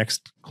then the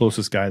next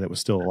closest guy that was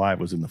still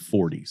alive was in the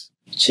 40s.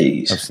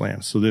 Jeez. Of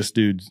slams. So this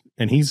dude,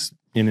 and he's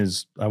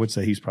I would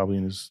say he's probably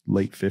in his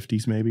late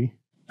 50s, maybe.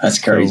 That's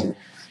crazy. So,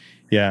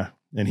 yeah.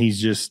 And he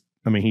just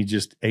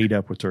ate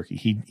up with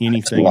turkey.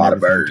 Anything, a lot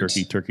of birds.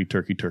 Turkey.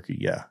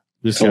 Yeah.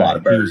 This guy, a lot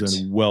of birds. He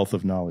was a wealth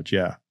of knowledge.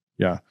 Yeah.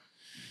 Yeah.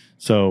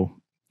 So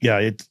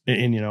yeah,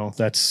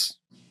 that's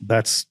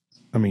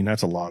a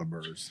lot of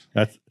birds.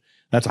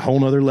 That's a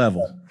whole nother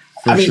level.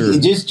 Sure.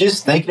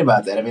 Just thinking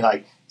about that. I mean,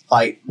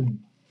 like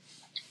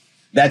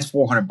that's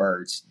 400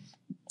 birds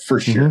for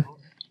sure.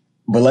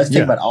 Mm-hmm. But let's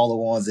think about all the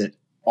ones that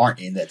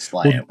aren't in that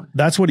slam. Well,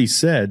 that's what he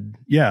said.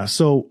 Yeah.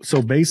 So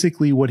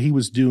basically, what he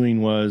was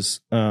doing was,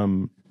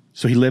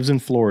 so he lives in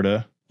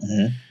Florida,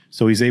 mm-hmm.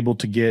 so he's able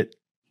to get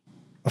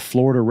a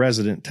Florida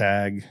resident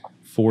tag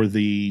for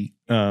the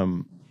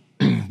Osceola.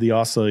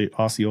 Is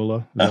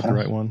that the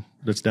right one?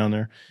 That's down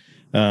there.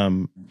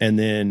 And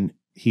then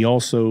he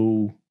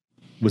also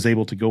was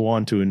able to go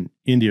on to an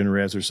Indian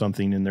res or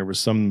something. And there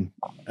was and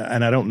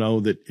I don't know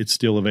that it's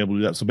still available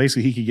to do that. So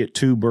basically he could get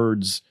 2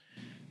 birds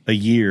a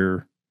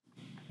year,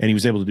 and he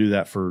was able to do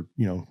that for,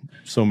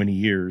 so many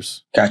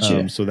years.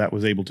 Gotcha. So that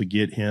was able to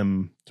get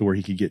him to where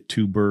he could get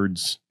 2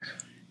 birds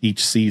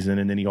each season.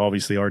 And then he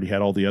obviously already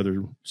had all the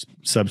other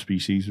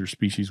subspecies or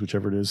species,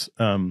 whichever it is,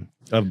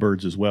 of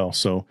birds as well.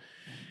 So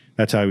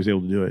that's how he was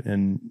able to do it.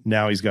 And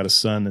now he's got a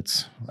son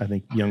that's, I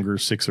think, younger,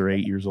 6 or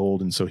 8 years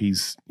old. And so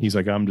he's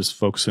like, I'm just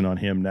focusing on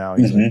him now.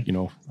 He's mm-hmm.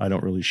 like, I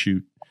don't really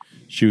shoot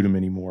him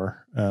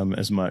anymore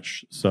as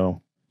much.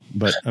 So,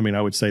 but I mean,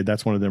 I would say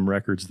that's one of them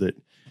records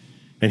that,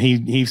 and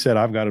he said,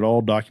 I've got it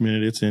all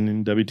documented. It's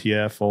in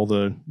WTF, all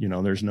the,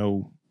 there's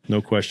no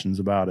questions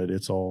about it.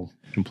 It's all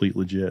complete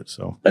legit.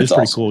 So that's it's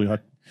pretty awesome. cool.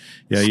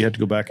 You have to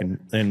go back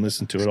and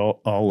listen to it.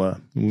 I'll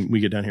when we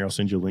get down here, I'll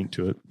send you a link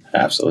to it.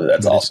 Absolutely.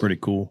 That's awesome. It's pretty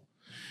cool.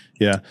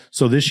 Yeah.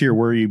 So this year,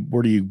 where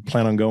do you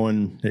plan on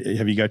going?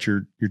 Have you got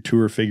your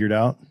tour figured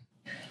out?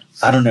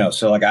 I don't know.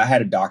 So I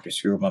had a doctor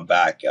screw up my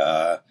back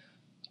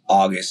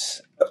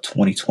August of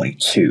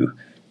 2022,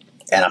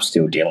 and I'm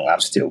still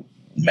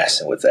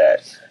messing with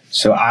that.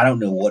 So I don't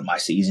know what my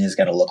season is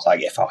going to look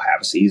like, if I'll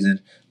have a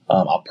season.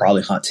 I'll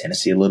probably hunt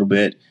Tennessee a little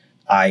bit.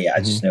 I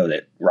just know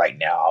that right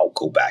now I'll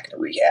go back into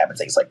rehab and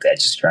things like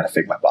that, just trying to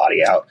figure my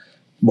body out.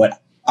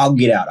 But I'll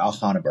get out. I'll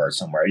hunt a bird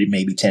somewhere. It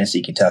may be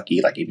Tennessee, Kentucky.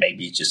 Like it may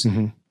be just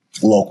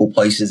local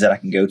places that I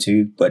can go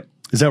to. But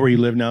is that where you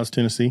live now? Is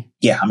Tennessee?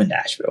 Yeah, I'm in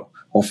Nashville.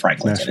 Well,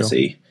 Franklin,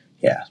 Tennessee.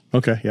 Yeah.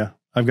 Okay. Yeah,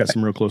 I've got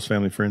some real close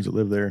family friends that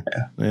live there.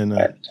 Yeah.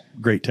 And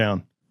great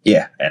town.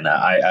 Yeah, and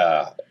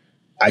I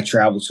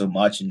traveled so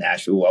much in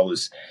Nashville. I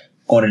was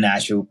going to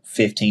Nashville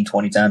 15,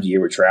 20 times a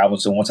year with travel.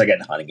 So once I got in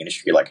the hunting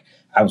industry, like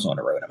I was on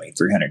the road. I mean,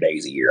 300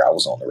 days a year I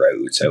was on the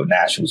road. So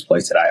Nashville was a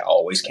place that I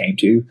always came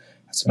to.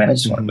 I said, man, I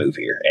just want to move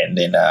here. And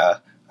then I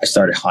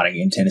started hunting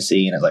in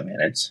Tennessee, and I was like,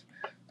 man,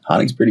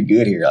 hunting's pretty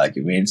good here. Like,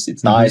 I mean,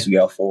 it's nice. We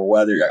got 4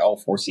 weather, got all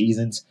 4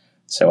 seasons.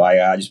 So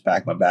I just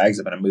packed my bags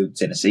up and I moved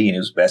to Tennessee, and it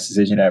was the best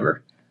decision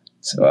ever.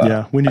 So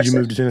yeah. When did you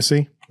move to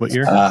Tennessee? What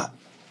year?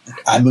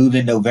 I moved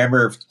in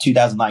November of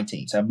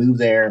 2019. So I moved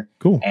there.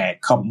 Cool. And a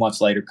couple months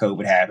later,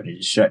 COVID happened and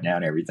just shut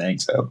down everything.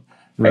 So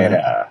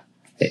Right.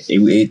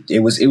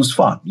 it was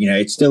fun.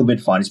 It's still been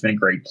fun. It's been a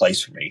great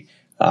place for me.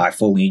 I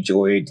fully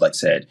enjoyed, like I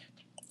said,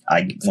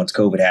 once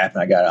COVID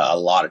happened, I got a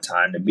lot of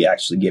time to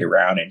actually get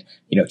around and,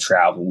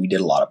 travel. We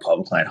did a lot of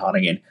public land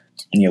hunting and,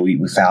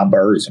 we found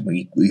birds and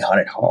we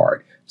hunted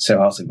hard.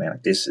 So I was like, man,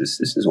 this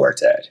is where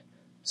it's at.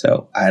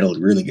 So I had a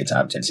really good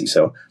time in Tennessee.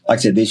 So like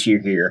I said, this year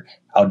here,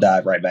 I'll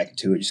dive right back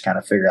into it, just kind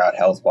of figure out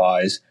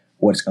health-wise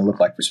what it's going to look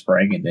like for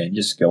spring and then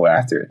just go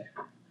after it.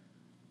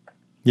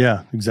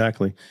 Yeah,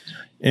 exactly.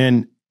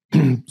 And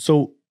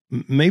so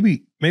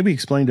maybe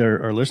explain to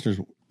our listeners,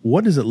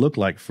 what does it look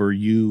like for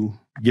you,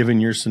 given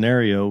your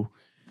scenario?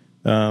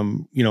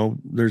 I'm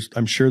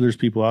sure there's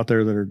people out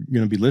there that are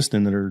going to be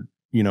listening that are,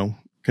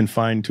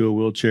 confined to a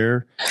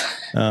wheelchair.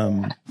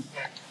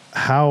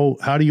 How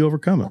do you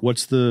overcome it?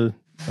 To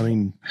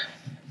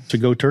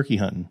go turkey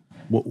hunting,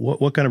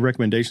 what kind of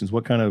recommendations,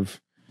 what kind of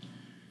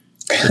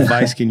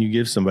advice can you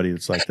give somebody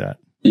that's like that?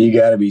 You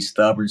got to be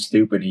stubborn,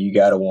 stupid, and you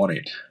got to want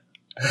it.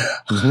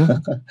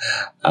 Mm-hmm.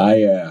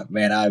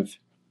 I've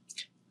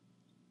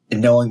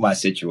knowing my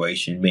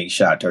situation, being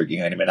shot turkey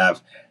hunting,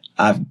 and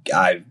I've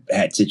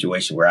had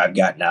situations where I've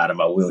gotten out of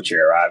my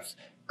wheelchair. I've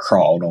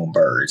crawled on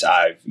birds.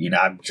 I've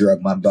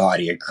drug my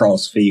body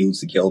across fields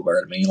to kill a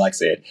bird. I mean, like I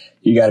said,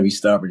 you got to be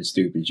stubborn and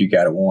stupid. You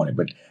got to want it.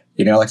 But,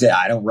 like I said,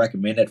 I don't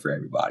recommend that for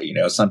everybody.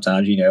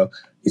 Sometimes,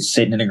 it's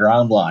sitting in a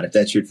ground blind. If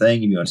that's your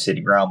thing, if you want to sit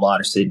in a ground blind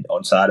or sit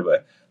on the side of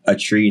a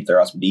tree and throw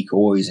out some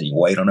decoys and you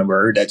wait on a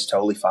bird, that's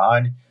totally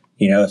fine.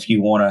 If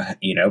you want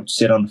to,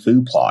 sit on the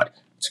food plot,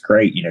 it's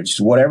great.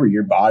 Just whatever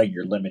your body,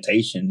 your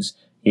limitations,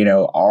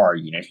 are,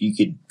 if you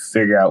could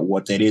figure out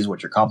what that is,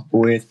 what you're comfortable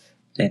with,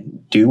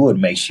 then do what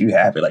makes you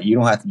happy. Like, you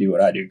don't have to do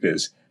what I do,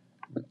 because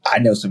I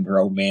know some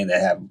grown men that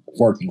have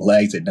working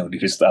legs that don't do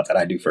the stuff that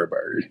I do for a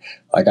bird.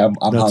 Like, I'm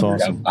That's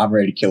hungry. awesome. I'm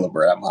ready to kill a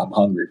bird. I'm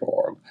hungry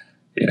for them.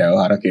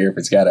 I don't care if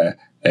it's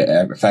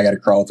if I got to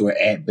crawl through an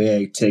ant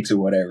bag, ticks or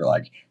whatever.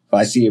 Like, if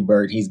I see a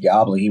bird, he's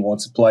gobbling, he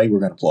wants to play, we're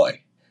going to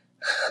play.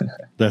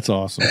 That's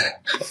awesome.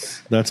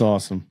 That's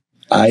awesome.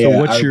 I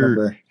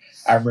remember,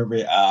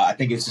 I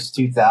think it's just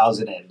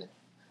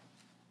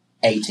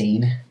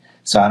 2018.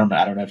 So I don't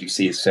know if you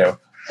see it. So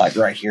like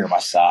right here on my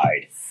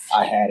side,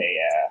 I had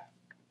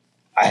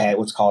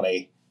what's called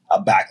a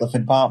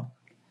baclofen pump.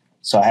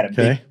 So I had a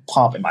big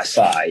pump in my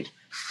side,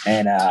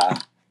 and I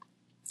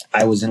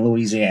was in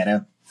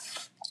Louisiana.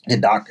 The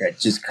doctor had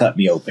just cut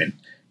me open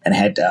and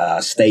had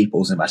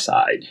staples in my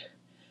side.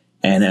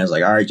 And I was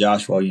like, all right,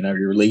 Josh, well,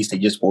 you're released. They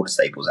just pulled the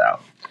staples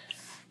out.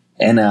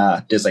 And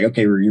just like,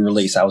 okay, you're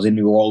released. I was in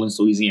New Orleans,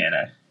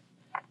 Louisiana.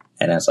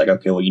 And I was like,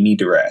 okay, well, you need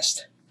to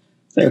rest.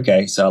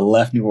 Okay, so I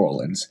left New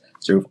Orleans,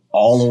 drove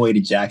all the way to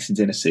Jackson,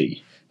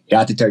 Tennessee,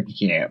 got to turkey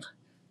camp,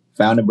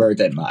 found a bird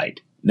that night.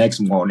 Next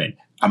morning,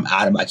 I'm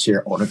out of my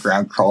chair on the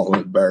ground crawling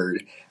with a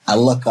bird. I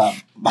look up,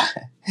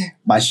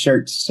 my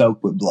shirt's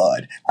soaked with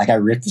blood. Like I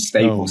ripped the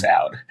staples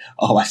out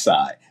on my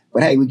side.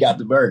 But hey, we got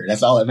the bird.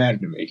 That's all that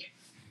mattered to me.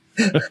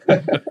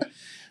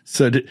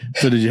 So did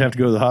you have to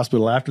go to the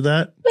hospital after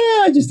that?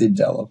 Yeah, I just didn't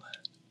tell them.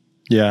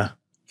 Yeah.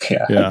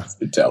 I just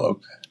didn't tell them.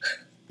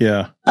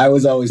 Yeah. I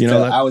was always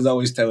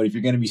told, if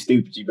you're going to be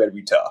stupid, you better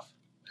be tough.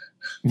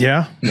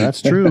 Yeah,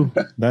 that's true.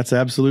 That's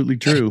absolutely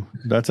true.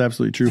 That's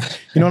absolutely true.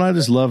 And I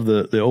just love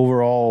the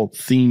overall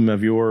theme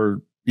of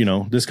your,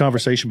 this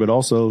conversation, but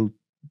also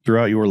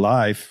throughout your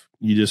life,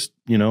 you just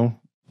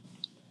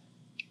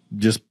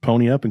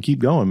pony up and keep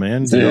going,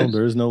 man.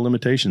 There is no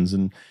limitations.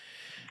 And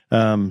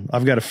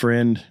I've got a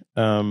friend,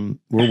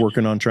 we're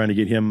working on trying to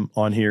get him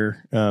on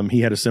here. He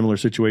had a similar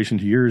situation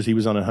to yours. He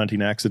was on a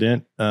hunting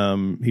accident.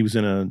 He was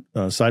in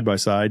a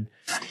side-by-side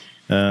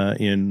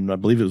in, I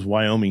believe it was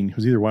Wyoming. It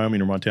was either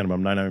Wyoming or Montana, but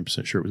I'm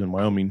 99% sure it was in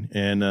Wyoming.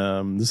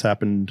 And this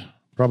happened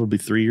probably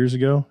 3 years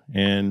ago,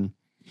 and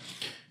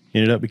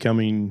ended up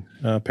becoming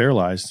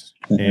paralyzed.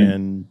 Mm-hmm.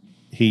 And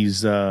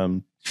he's,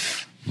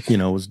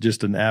 was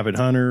just an avid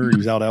hunter. He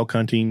was out elk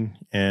hunting,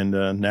 and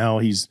now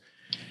he's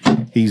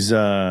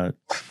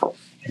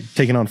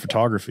taking on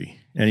photography,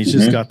 and he's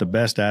just got the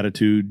best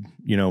attitude,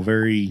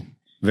 very,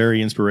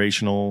 very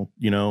inspirational,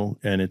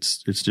 and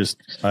it's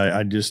just,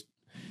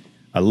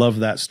 I love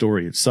that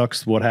story. It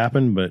sucks what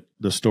happened, but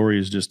the story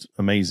is just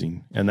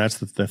amazing. And that's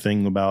the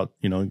thing about,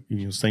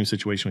 same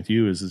situation with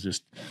you is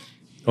just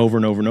over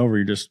and over and over.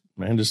 You're just,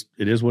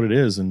 it is what it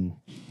is, and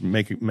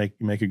make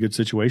a good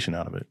situation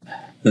out of it.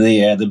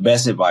 The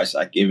best advice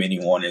I give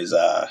anyone is,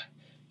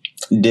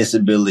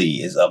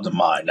 disability is of the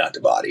mind, not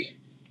the body.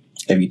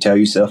 If you tell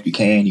yourself you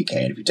can, you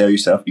can. If you tell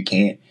yourself you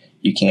can't,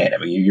 you can't. I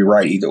mean, you're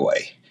right either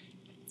way.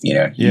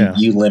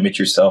 You limit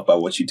yourself by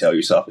what you tell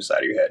yourself inside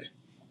of your head.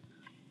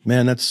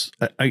 Man, I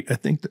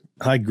think that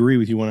I agree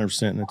with you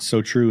 100%, and it's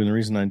so true. And the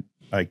reason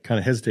I kind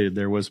of hesitated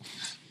there was,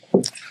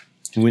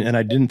 and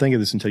I didn't think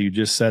of this until you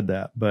just said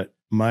that, but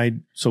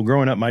so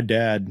growing up, my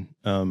dad,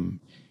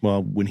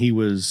 when he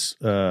was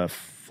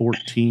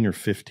 14 or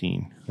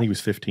 15, I think he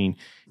was 15,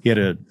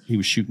 he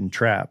was shooting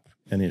trap,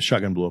 and his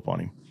shotgun blew up on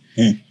him.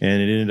 and it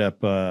ended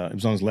up, it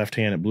was on his left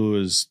hand. It blew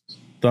his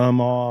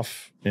thumb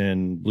off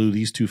and blew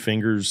these two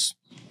fingers.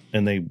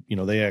 And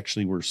they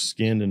actually were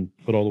skinned and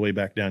put all the way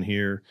back down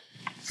here.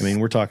 I mean,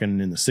 we're talking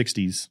in the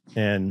 60s.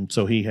 And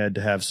so he had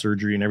to have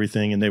surgery and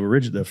everything. And they were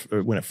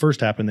when it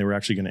first happened, they were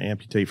actually going to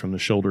amputate from the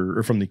shoulder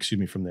or from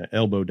the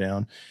elbow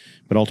down,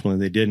 but ultimately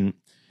they didn't.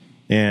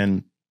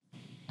 And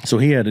so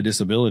he had a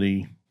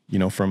disability,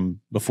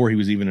 from before he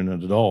was even an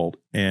adult.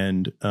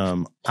 And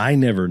I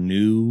never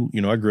knew,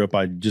 I grew up,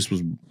 as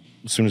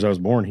soon as I was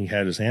born, he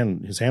had his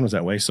hand was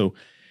that way. So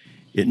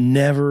it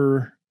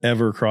never,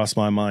 ever crossed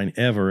my mind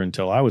ever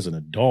until I was an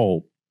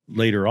adult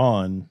later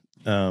on.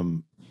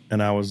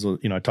 And I was, I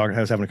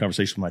was having a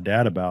conversation with my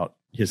dad about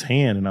his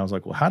hand. And I was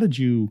like, well, how did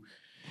you,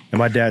 and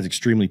my dad's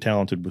extremely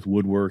talented with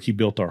woodwork. He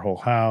built our whole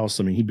house.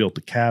 I mean, he built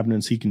the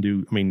cabinets. He can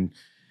do,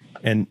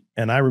 and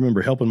I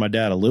remember helping my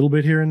dad a little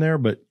bit here and there,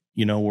 but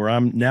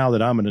now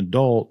that I'm an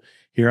adult,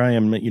 here I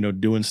am,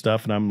 doing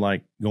stuff, and I'm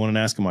like going and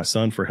asking my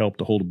son for help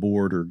to hold a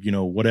board or,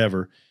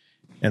 whatever.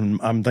 And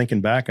I'm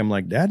thinking back, I'm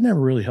like, Dad never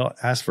really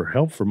asked for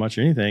help for much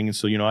of anything. And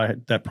so,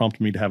 that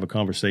prompted me to have a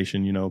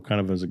conversation,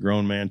 kind of as a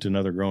grown man to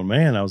another grown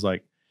man. I was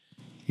like,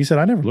 he said,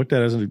 I never looked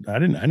at it as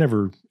I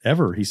never,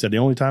 ever. He said, the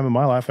only time in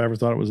my life I ever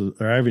thought it was,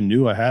 or I even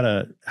knew I had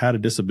a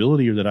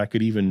disability or that I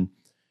could even,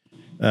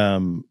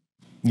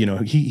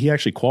 he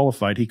actually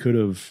qualified. He could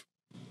have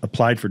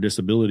applied for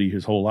disability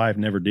his whole life,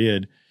 never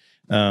did.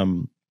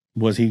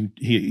 Was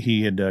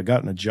he had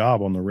gotten a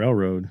job on the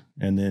railroad.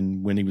 And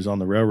then when he was on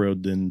the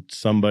railroad, then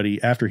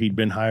somebody, after he'd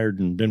been hired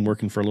and been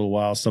working for a little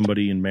while,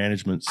 somebody in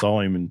management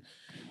saw him and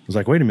was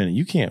like, wait a minute,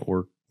 you can't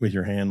work with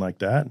your hand like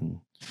that.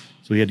 And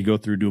so he had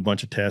to do a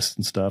bunch of tests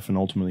and stuff. And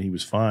ultimately he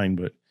was fine.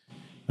 But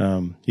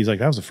he's like,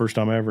 that was the first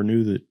time I ever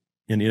knew that,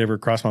 and it ever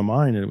crossed my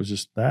mind. And it was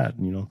just that,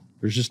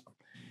 there's just,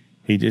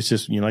 it's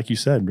just, like you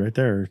said right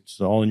there, it's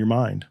all in your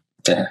mind.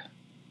 Yeah.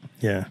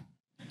 Yeah.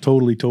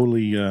 Totally.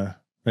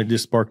 It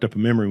just sparked up a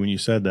memory when you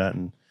said that.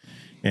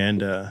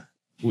 And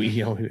we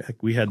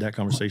had that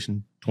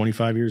conversation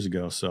 25 years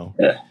ago. So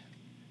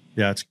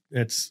yeah,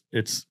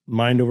 it's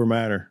mind over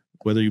matter,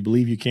 whether you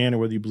believe you can or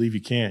whether you believe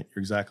you can't.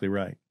 You're exactly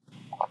right.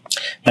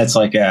 That's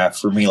like,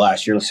 for me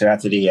last year, so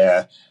after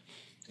the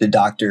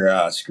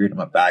doctor screwed in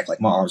my back,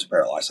 like my arms are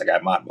paralyzed. I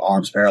got my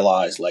arms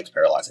paralyzed, legs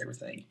paralyzed,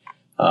 everything.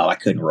 I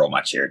couldn't roll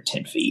my chair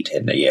 10 feet.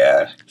 And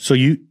so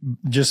you,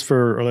 just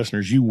for our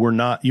listeners, you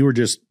were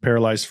just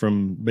paralyzed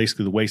from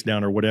basically the waist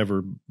down or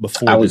whatever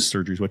before this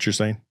surgery is what you're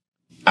saying?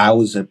 I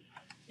was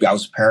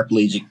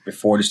paraplegic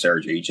before the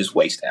surgery, just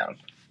waist down.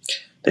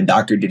 The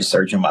doctor did a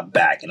surgery on my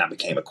back and I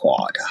became a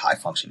high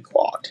functioning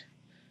quad.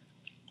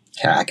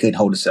 I couldn't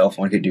hold a cell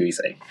phone, I couldn't do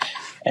anything.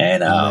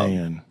 And,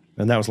 man.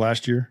 And that was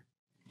last year?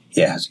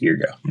 Yeah, it was a year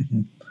ago.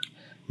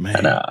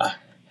 Man. And,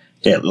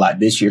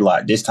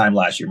 this time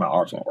last year, my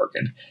arms weren't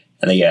working.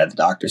 And then, the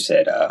doctor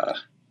said,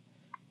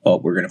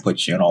 we're going to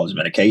put you on all this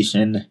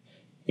medication.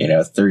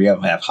 3 of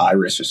them have high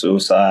risk for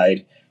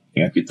suicide.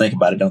 If you think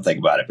about it, don't think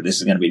about it. But this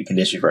is going to be the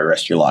condition for the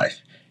rest of your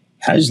life.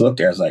 And I just looked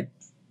there. I was like,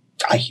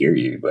 I hear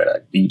you,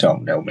 but you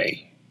don't know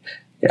me.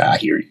 Yeah, I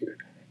hear you.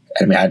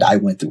 I mean, I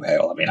went through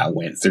hell. I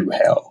went through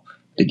hell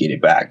to get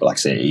it back. But like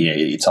I said,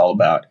 it's all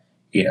about,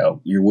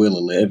 your will to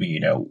live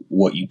and,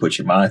 what you put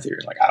your mind through.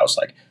 Like I was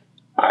like,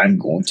 I'm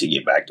going to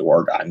get back to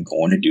work. I'm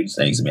going to do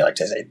things. Like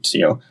I said,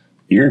 a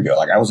year ago,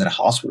 like I was in a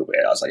hospital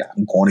bed. I was like,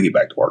 I'm going to get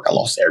back to work. I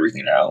lost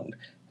everything I owned.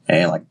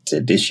 And like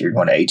this year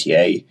going to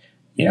ATA,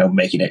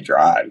 making it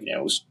drive,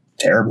 it was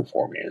terrible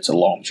for me. It's a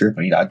long trip.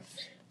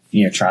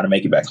 Trying to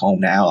make it back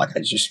home now. Like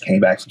I just came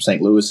back from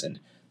St. Louis and,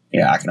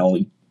 I can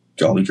only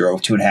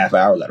drove 2.5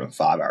 hours out of a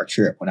 5-hour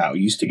trip when I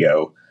used to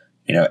go,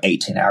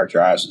 8-10-hour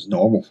drives was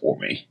normal for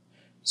me.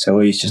 So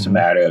it's just a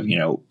matter of,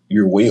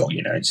 your will,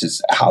 it's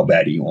just how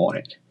bad do you want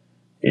it?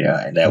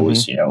 And that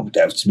was,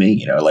 that was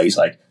me, Lady's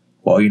like,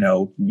 well,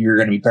 you're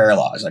going to be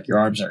paralyzed. Like your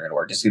arms aren't going to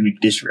work. It's going to be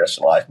this for the rest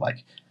of life. I'm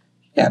like,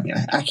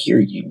 yeah, I hear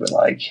you, but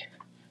like,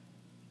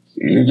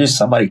 you're just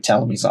somebody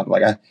telling me something.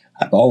 Like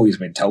I've always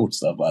been told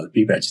stuff by other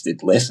people. I just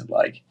didn't listen.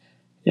 Like,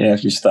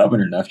 if you're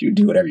stubborn enough, you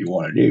do whatever you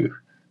want to do.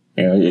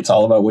 It's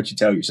all about what you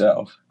tell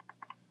yourself.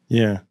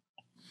 Yeah.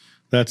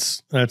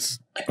 That's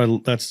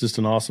just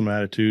an awesome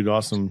attitude.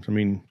 Awesome.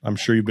 I'm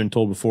sure you've been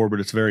told before, but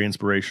it's very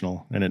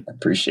inspirational, and I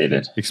appreciate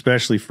it.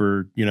 Especially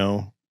for,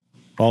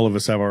 all of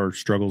us have our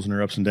struggles and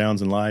our ups and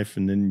downs in life.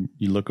 And then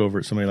you look over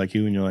at somebody like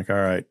you and you're like, all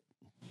right,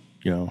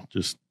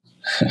 just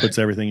puts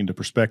everything into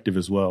perspective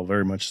as well.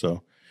 Very much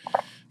so,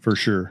 for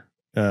sure.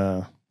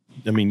 You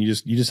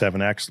just have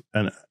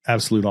an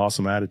absolute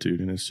awesome attitude,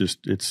 and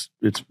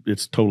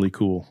it's totally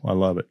cool. I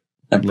love it.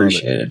 I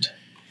appreciate it.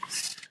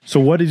 So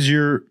what does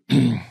your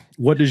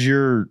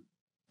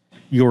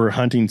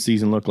hunting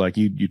season look like?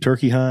 You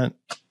turkey hunt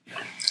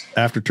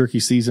after turkey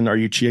season. Are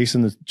you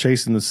chasing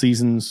the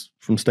seasons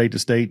from state to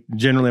state?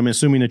 Generally, I'm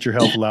assuming that your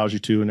health allows you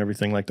to and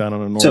everything like that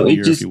on a normal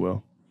year, if you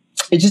will.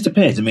 It just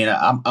depends.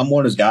 I'm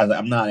one of those guys.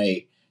 I'm not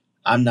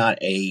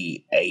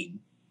a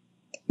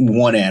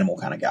one animal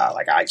kind of guy.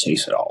 Like I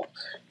chase it all.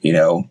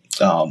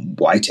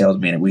 whitetails,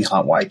 man, we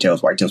hunt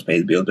whitetails. Whitetails pay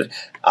the bills, but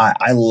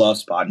I love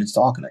spotting and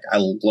stalking. Like I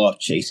love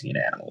chasing an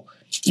animal.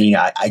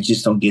 I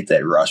just don't get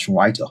that rush from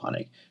whitetail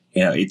hunting.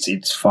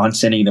 It's fun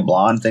sending the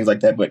blind, things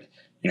like that, but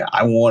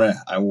I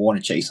want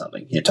to chase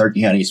something.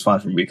 Turkey hunting is fun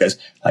for me because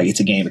like it's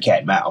a game of cat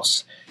and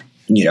mouse.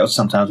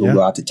 Sometimes we'll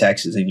go out to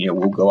Texas and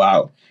we'll go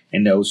out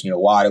in those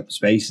wide open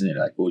spaces and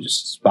like we'll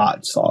just spot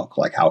and stalk.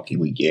 Like how can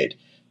we get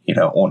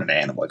on an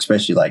animal,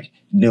 especially like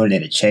doing it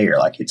in a chair?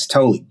 Like it's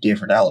totally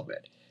different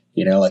element.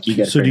 Like you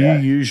got to. So do you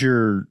use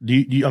your?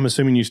 I'm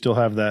assuming you still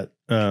have that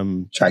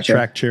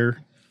track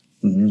chair.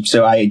 Mm-hmm.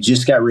 So I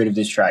just got rid of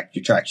this track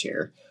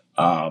chair,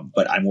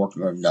 but I'm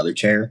working on another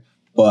chair.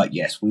 But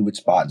yes, we would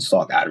spot and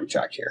stalk out of a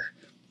track chair.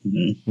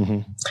 Mm-hmm.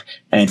 Mm-hmm.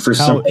 And for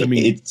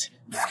it's.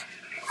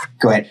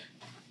 Go ahead.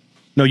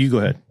 No, you go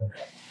ahead.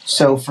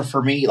 So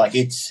for me, like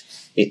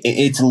it's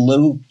a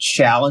little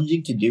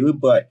challenging to do it,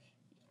 but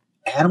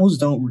animals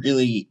don't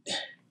really.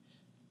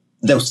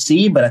 They'll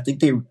see, but I think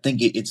they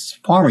think it's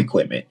farm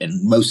equipment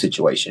in most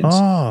situations.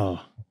 Oh,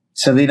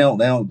 so they don't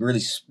really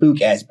spook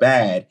as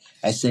bad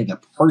as seeing a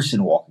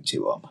person walking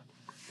to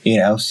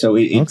them. So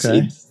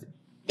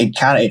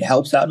it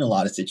helps out in a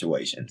lot of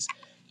situations.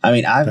 I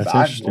mean, I've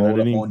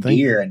rolled up on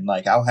deer and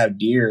like I'll have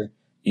deer,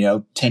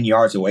 10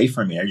 yards away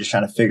from me. They're just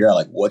trying to figure out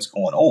like what's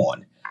going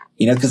on,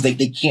 because they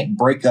can't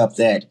break up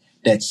that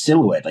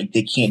silhouette. Like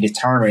they can't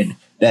determine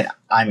that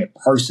I'm a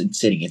person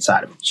sitting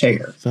inside of a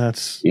chair.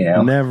 That's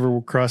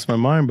never crossed my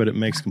mind, but it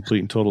makes complete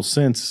and total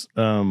sense.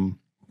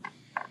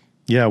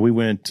 Yeah, we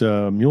went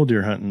mule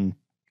deer hunting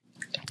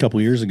a couple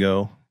of years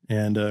ago,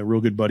 and a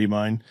real good buddy of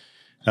mine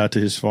out to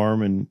his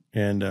farm,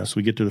 and so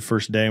we get to the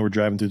first day, and we're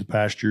driving through the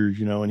pasture,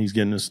 and he's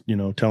getting us,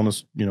 telling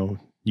us,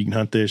 you can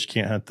hunt this, you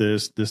can't hunt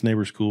this. This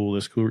neighbor's cool.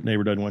 This cool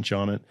neighbor doesn't want you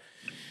on it.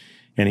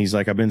 And he's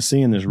like, I've been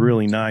seeing this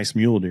really nice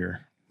mule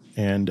deer,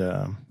 and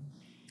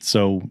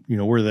so,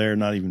 we're there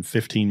not even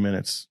 15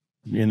 minutes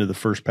into the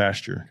first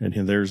pasture,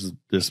 and there's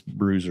this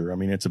bruiser. I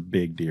mean, it's a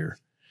big deer.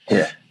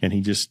 Yeah. And he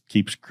just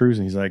keeps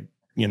cruising. He's like,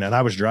 and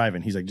I was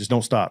driving. He's like, just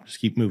don't stop. Just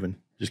keep moving.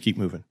 Just keep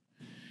moving.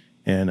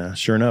 And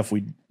sure enough,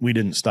 we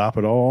didn't stop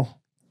at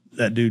all.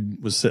 That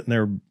dude was sitting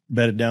there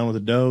bedded down with a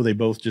doe. They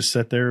both just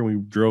sat there. We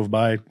drove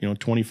by,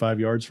 25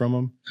 yards from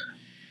him.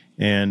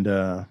 And,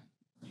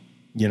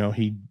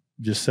 he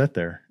just sat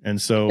there. And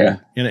so,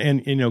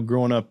 and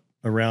growing up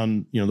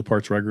around, the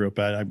parts where I grew up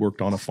at, I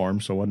worked on a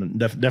farm. So I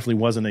definitely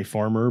wasn't a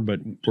farmer, but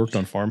worked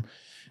on farm.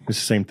 It's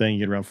the same thing.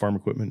 You get around farm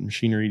equipment and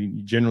machinery.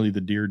 Generally,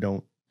 the deer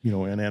don't,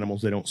 and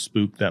animals, they don't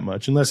spook that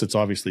much unless it's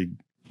obviously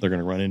they're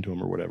going to run into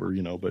them or whatever,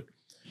 but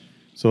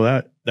so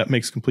that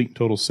makes complete and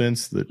total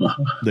sense that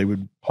they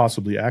would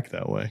possibly act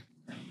that way.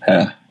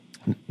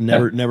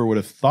 Never would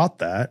have thought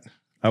that.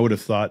 I would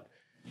have thought,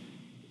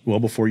 well,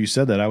 before you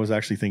said that, I was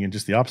actually thinking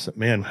just the opposite.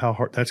 Man, how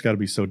hard that's got to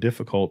be so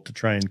difficult to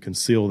try and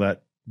conceal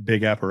that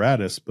big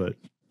apparatus, but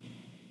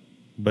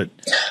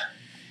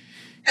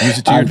use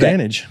it to your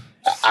advantage.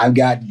 I've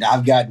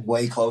gotten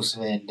way closer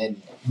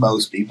than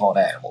most people on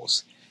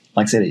animals.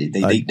 Like I said,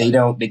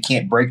 they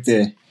can't break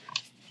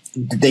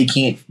they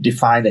can't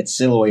define that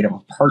silhouette of a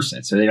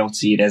person, so they don't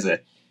see it as a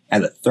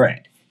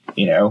threat.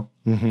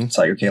 Mm-hmm. It's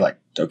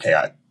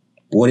like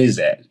what is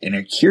that? And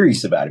they're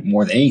curious about it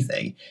more than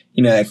anything.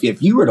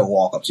 If you were to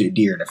walk up to a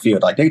deer in the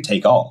field, like they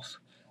take off.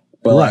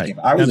 But like if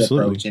I was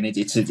approaching it,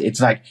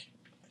 it's like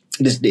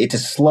it's a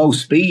slow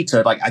speed,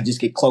 so like I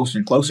just get closer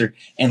and closer,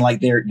 and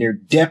like their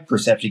depth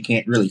perception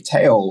can't really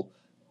tell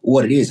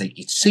what it is. They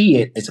can see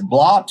it; it's a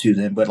blob to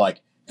them, but like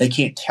they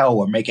can't tell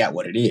or make out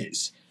what it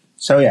is.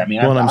 So yeah, I mean,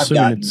 I'm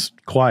assuming it's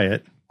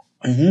quiet.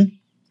 Mm-hmm.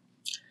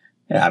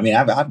 Yeah, I mean,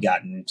 I've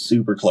gotten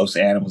super close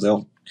to animals.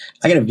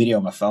 I got a video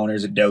on my phone.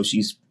 There's a doe.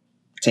 She's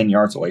 10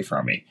 yards away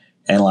from me,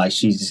 and like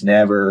she's just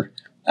never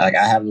like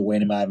I have the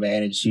wind in my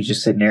advantage. She's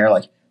just sitting there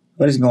like,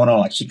 what is going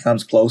on? Like she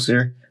comes closer,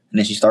 and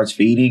then she starts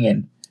feeding,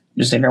 and I'm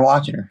just sitting there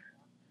watching her.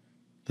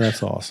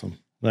 That's awesome.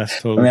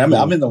 That's totally. I mean,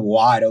 cool. I'm in the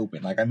wide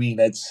open. Like I mean,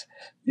 that's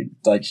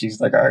like she's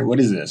like, all right,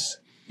 what is this?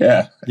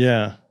 Yeah.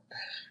 Yeah.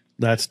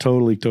 That's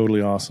totally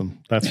awesome.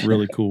 That's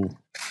really cool.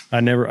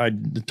 I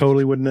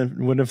totally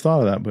wouldn't have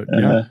thought of that, but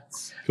yeah,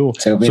 cool.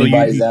 So if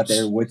anybody's out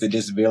there with a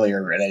disability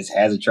or that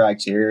has a track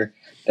chair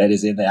that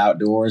is in the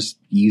outdoors,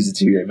 use it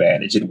to your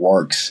advantage. It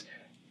works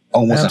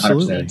almost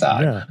 100% of the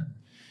time. Yeah,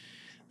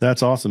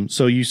 that's awesome.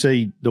 So you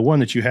say the one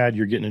that you had,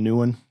 you're getting a new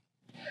one?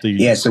 So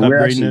I'm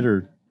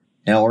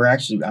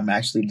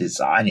actually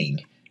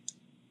designing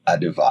a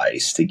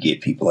device to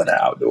get people in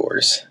the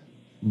outdoors.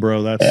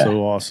 Bro, that's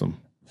so awesome.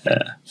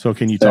 Yeah. So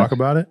can you talk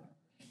about it?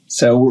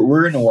 So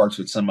we're in the works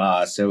with some,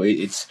 so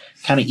it's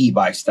kind of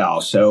e-bike style.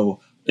 So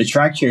the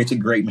track chair, it's a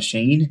great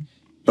machine,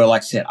 but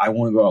like I said, I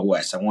want to go out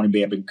west. I want to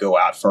be able to go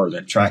out further.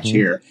 And track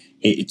chair,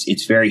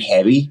 it's very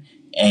heavy.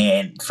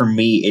 And for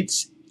me,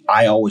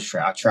 I always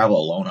I travel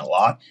alone a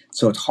lot.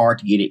 So it's hard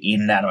to get it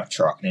in and out of my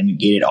truck and then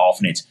get it off,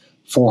 and it's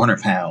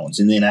 400 pounds.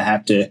 And then I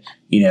have to,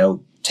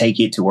 take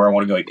it to where I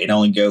want to go. It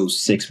only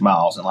goes 6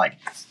 miles and like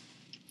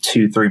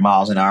 2-3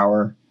 miles an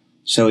hour.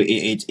 So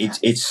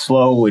it's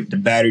slow. The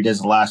battery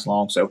doesn't last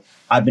long. So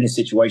I've been in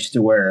situations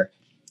to where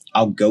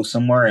I'll go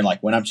somewhere and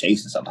like when I'm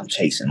chasing something, I'm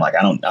chasing. Like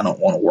I don't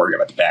want to worry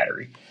about the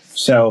battery.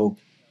 So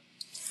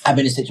I've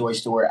been in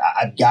situations to where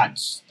I've gotten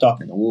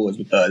stuck in the woods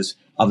because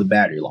of the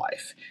battery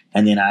life.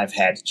 And then I've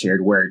had the chair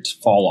to where it's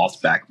fall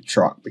off the back of the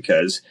truck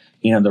because,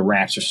 the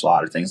ramps are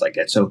slotted, things like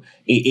that. So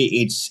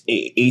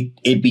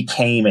it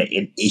became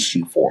an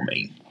issue for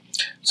me.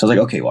 So I was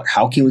like, okay, well,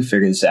 how can we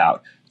figure this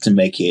out to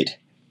make it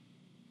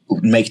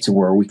to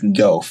where we can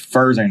go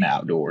further in the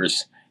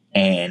outdoors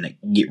and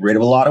get rid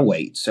of a lot of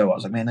weight. So I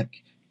was like, man,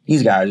 like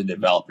these guys are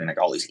developing like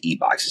all these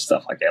e-bikes and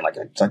stuff like that. Like,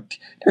 it's like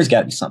there's got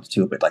to be something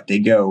to it. But like they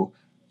go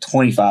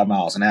 25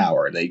 miles an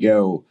hour. They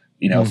go,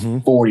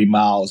 40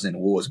 miles in the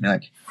woods. I mean,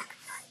 like,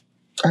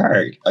 all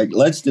right, like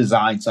let's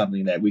design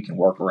something that we can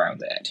work around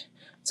that.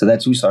 So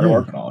that's what we started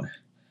working on.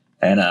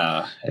 And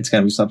it's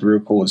going to be something real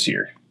cool this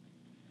year.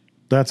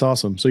 That's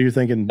awesome. So you're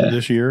thinking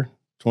this year,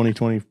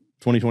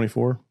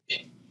 2024?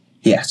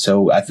 Yeah,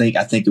 so I think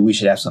that we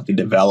should have something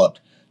developed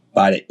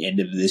by the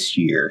end of this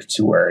year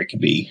to where it can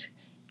be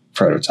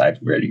prototyped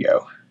and ready to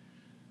go.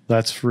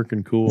 That's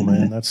freaking cool,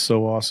 man. That's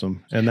so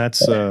awesome. And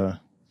that's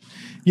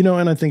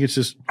and I think it's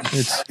just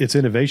it's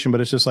innovation,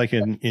 but it's just like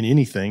in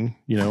anything,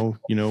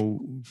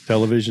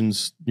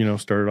 televisions,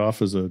 started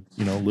off as a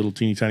little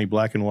teeny tiny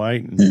black and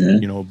white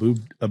and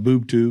a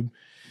boob tube,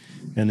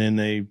 and then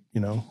they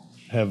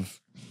have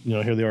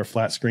here they are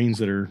flat screens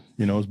that are,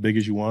 as big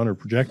as you want or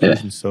projectors.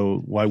 Yeah. And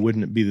so why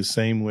wouldn't it be the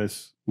same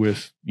with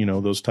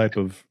those type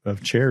of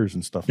chairs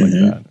and stuff like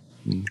that?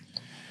 And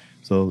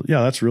so,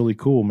 yeah, that's really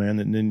cool, man.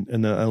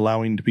 And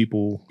allowing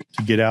people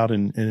to get out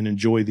and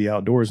enjoy the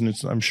outdoors. And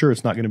I'm sure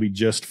it's not going to be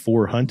just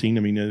for hunting.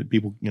 I mean,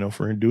 people,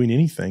 for doing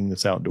anything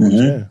that's outdoors.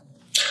 Yeah.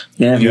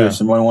 If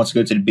someone wants to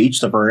go to the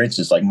beach, so for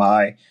instance, like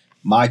my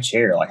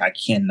chair, like I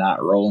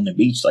cannot roll on the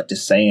beach, like the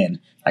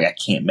sand, like I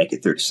can't make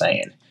it through the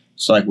sand.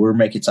 So like we're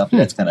making something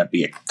that's going to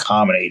be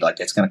accommodate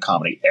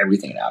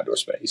everything in outdoor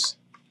space.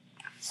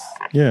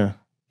 Yeah,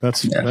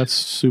 that's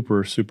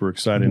super, super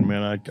exciting,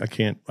 man. I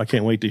can't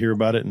wait to hear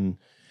about it and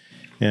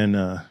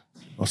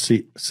I'll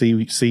see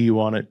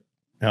you on it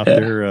out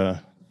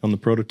there on the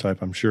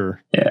prototype, I'm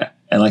sure. Yeah,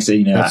 and like I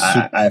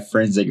said, I have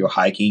friends that go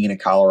hiking in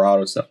Colorado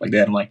and stuff like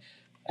that. I'm like,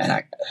 and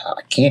I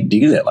can't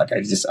do that. Like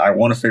I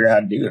want to figure out how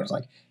to do it. I was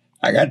like,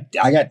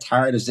 I got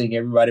tired of seeing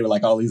everybody with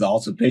like all these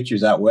awesome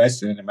pictures out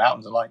west and in the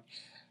mountains. I'm like,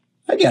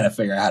 I got to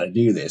figure out how to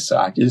do this. So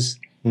I just,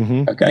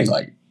 okay,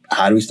 like,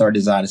 how do we start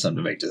designing something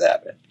to make this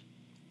happen?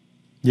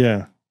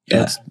 Yeah.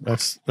 That's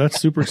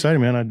super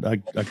exciting, man.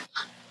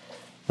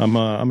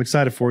 I'm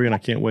excited for you, and I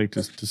can't wait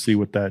to see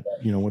what that,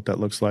 what that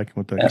looks like and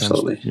what that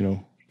absolutely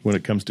comes, when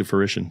it comes to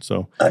fruition.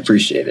 So I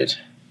appreciate it.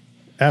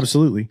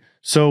 Absolutely.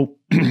 So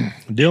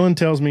Dylan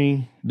tells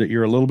me that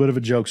you're a little bit of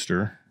a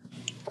jokester.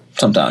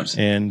 Sometimes.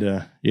 And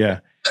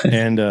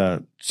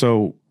and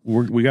so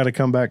we got to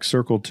come back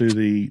circle to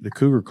the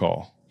cougar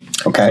call.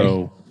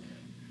 Okay.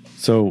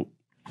 So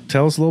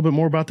tell us a little bit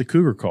more about the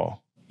cougar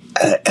call.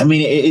 I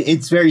mean,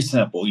 it's very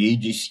simple.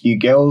 You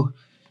go.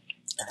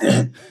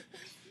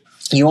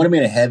 You want to be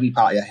in a heavy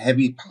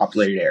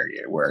populated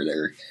area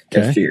where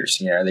they're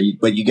fierce,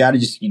 but you got to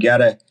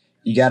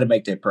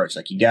make the approach.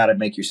 Like you got to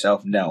make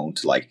yourself known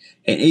to like.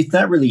 It's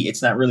not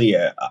really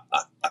a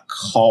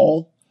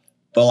call,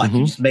 but like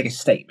you just make a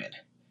statement.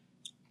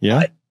 Yeah.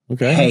 Like,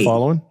 okay. Hey, I'm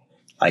following.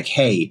 Like,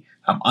 hey,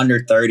 I'm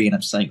under 30 and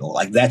I'm single.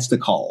 Like that's the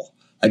call.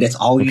 Like that's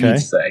all you need to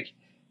say.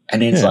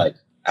 And then it's like,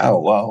 oh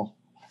well,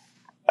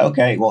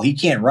 okay, well he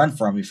can't run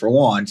from me for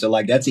one, so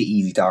like that's an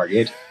easy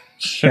target,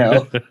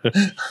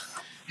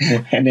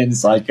 And then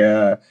it's like,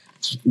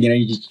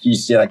 you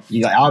see like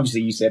obviously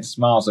you said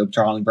smile, so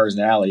charming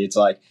personality. It's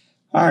like,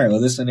 all right,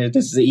 well this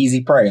is an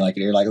easy prey. Like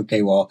you're like,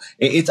 okay, well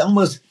it's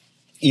almost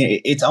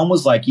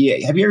like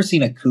have you ever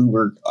seen a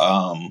cougar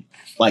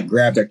like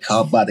grab their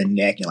cub by the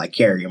neck and like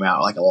carry him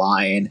out like a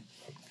lion?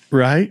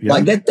 Right. Yeah.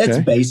 Like that's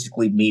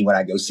basically me when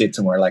I go sit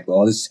somewhere. Like,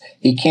 well,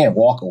 he can't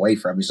walk away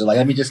from me, so like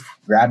let me just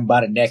grab him by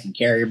the neck and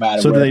carry him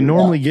out. So do they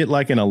normally get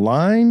like in a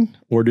line,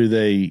 or do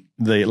they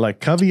like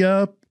covey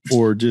up,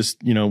 or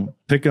just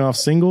picking off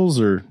singles,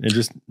 or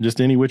just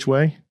any which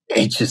way?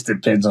 It just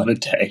depends on the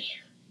day.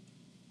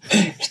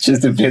 It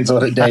just depends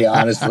on the day,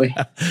 honestly.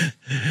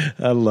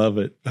 I love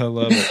it.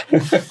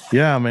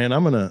 Yeah, man,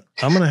 I'm gonna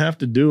have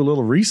to do a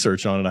little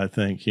research on it. I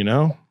think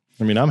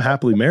I mean, I'm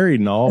happily married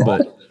and all,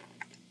 but.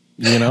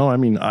 I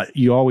mean,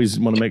 you always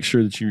want to make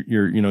sure that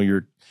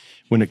you're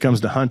when it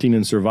comes to hunting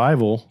and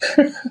survival,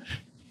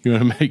 you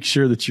want to make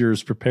sure that you're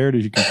as prepared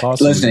as you can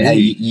possibly be. Hey,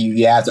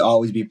 you have to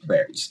always be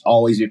prepared. Just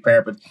always be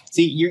prepared. But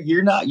see,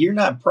 you're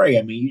not prey.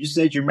 I mean, you just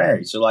said you're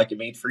married. So like, I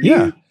mean, for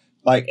you,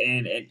 like,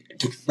 and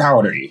how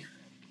old are you?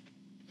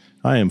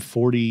 I am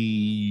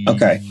 40.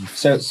 Okay.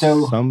 So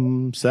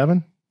some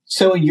 7.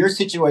 So in your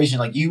situation,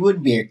 like you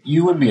wouldn't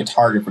be a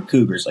target for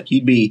cougars. Like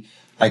you'd be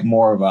like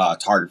more of a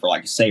target for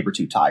like a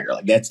saber-tooth tiger.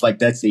 Like that's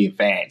the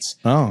advance.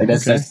 Oh, like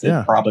that's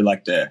probably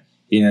like the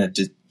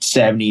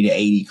 70 to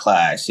 80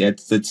 class. Yeah,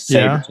 that's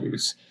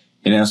saber-tooths.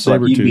 You know, so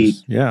like you'd be,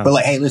 yeah. But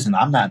like, hey, listen,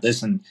 I'm not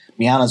this, and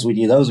be honest with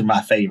you, those are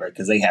my favorite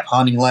because they have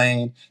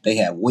Honeyland, they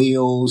have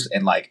wheels,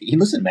 and like, you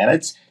listen, man,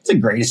 it's the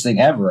greatest thing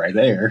ever right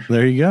there.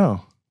 There you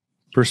go.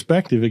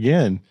 Perspective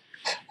again.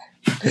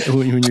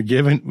 When you're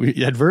given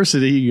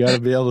adversity, you got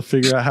to be able to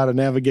figure out how to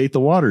navigate the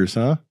waters,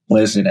 huh?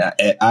 Listen,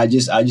 I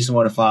just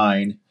want to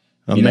find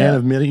a man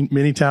of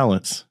many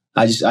talents.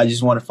 I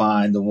just want to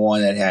find the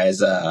one that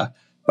has about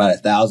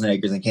 1,000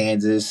 acres in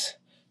Kansas.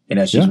 You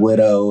know, she's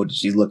widowed.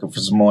 She's looking for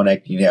someone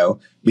that, you know,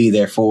 be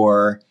there for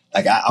her.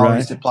 Like, I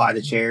already supplied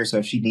the chair, so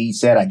if she needs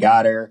that, I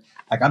got her.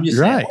 Like, I'm just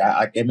saying,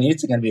 I mean,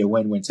 it's going to be a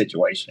win-win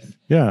situation.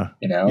 Yeah.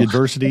 You know?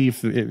 Adversity,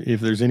 if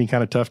there's any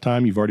kind of tough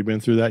time, you've already been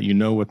through that. You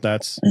know what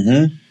that's.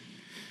 Mm-hmm.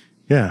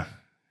 Yeah.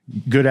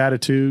 Good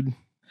attitude.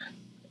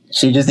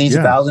 She just needs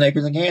 1,000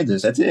 acres in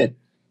Kansas. That's it.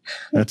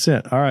 That's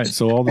it. All right.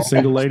 So all the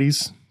single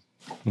ladies,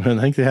 I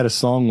think they had a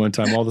song one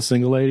time, all the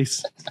single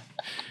ladies.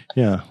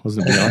 Yeah.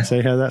 Wasn't it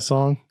Beyonce had that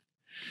song?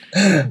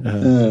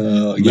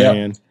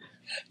 Man.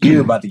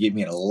 You're about to get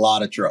me in a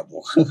lot of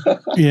trouble.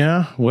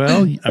 Yeah.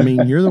 Well, I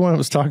mean, you're the one that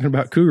was talking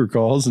about cougar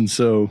calls. And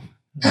so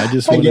I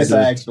just wanted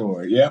I asked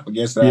for it. Yep. I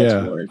guess I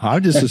asked for it. I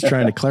just was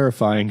trying to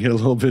clarify and get a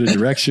little bit of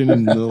direction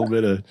and a little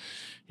bit of,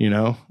 you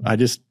know,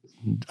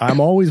 I'm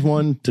always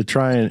one to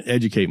try and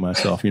educate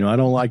myself. You know, I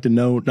don't like to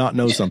not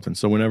know something.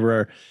 So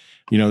whenever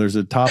there's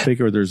a topic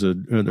or there's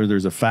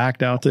a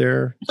fact out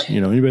there,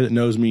 you know, anybody that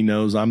knows me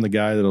knows I'm the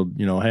guy that'll,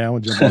 you know, hey, I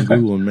want to jump on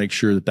Google and make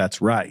sure that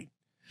that's right.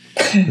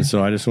 And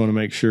so I just want to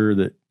make sure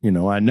that, you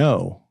know, I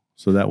know.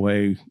 So that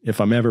way, if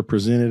I'm ever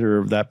presented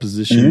or if that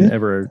position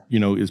ever, you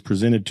know, is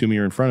presented to me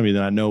or in front of me,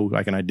 then I know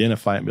I can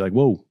identify it and be like,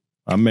 whoa,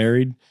 I'm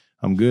married.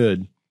 I'm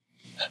good.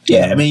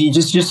 Yeah, I mean, you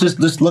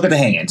just look at the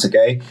hands,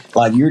 okay?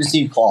 Like you're to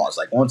see claws.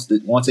 Like once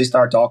they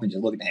start talking,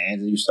 just look at the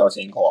hands and you start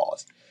seeing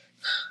claws.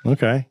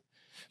 Okay.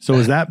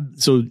 So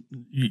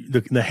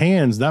the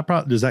hands,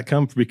 does that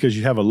come because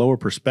you have a lower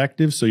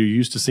perspective? So you're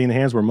used to seeing the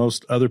hands where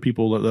most other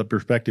people, the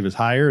perspective is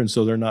higher. And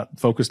so they're not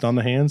focused on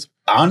the hands.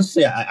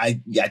 Honestly,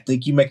 I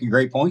think you make a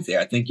great point there.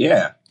 I think,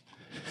 yeah,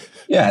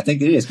 I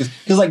think it is. Cause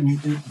like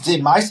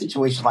in my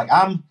situation, like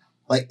I'm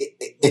like,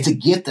 it's a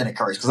gift that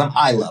occurs because I'm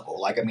eye level.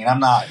 Like, I mean, I'm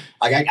not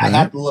like, I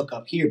have to look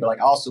up here, but like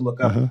I also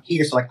look up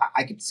here. So like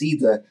I can see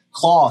the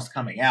claws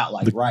coming out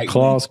like the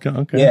claws.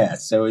 Okay. Yeah.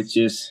 So it's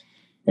just.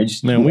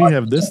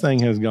 Man, this thing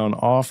has gone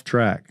off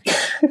track,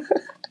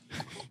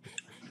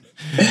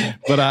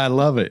 but I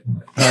love it.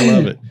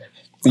 All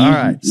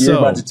right. You're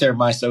about to turn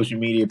my social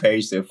media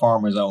page to a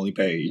farmers only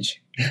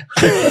page.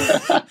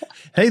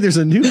 Hey, there's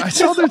a new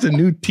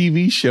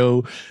TV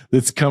show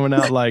that's coming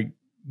out like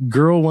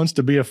Girl Wants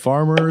to Be a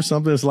Farmer or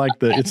something. It's like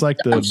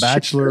the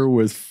Bachelor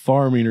with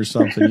farming or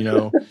something, you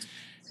know,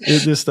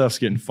 this stuff's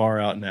getting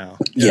far out now.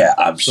 Yeah,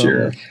 I'm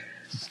sure.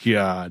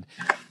 God.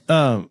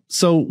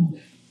 So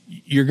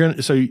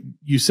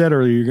you said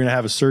earlier you're going to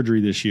have a surgery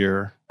this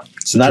year.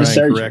 It's not a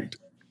surgery.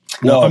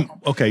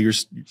 Okay.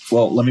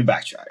 Well, let me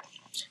backtrack.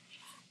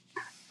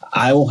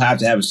 I will have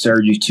to have a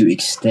surgery to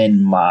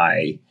extend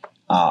my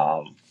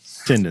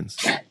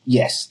tendons.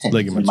 Yes,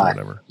 ligaments or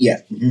whatever. Yeah,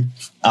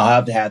 I'll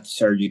have to have the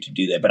surgery to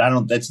do that, but I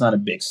don't. That's not a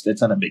big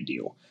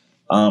deal.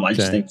 I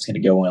just think it's going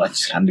to go in, like,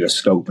 just kind of do a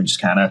scope and just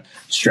kind of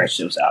stretch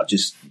those out,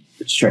 just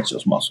stretch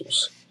those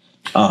muscles.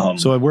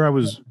 So where I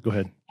was, go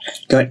ahead.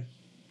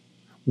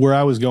 Where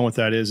I was going with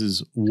that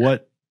is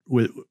what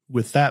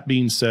with that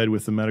being said,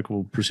 with the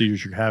medical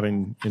procedures you're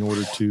having in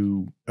order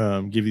to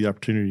give you the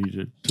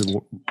opportunity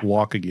to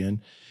walk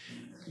again,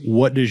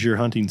 what does your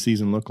hunting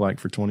season look like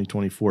for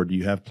 2024? Do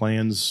you have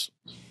plans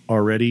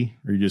already,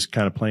 or are you just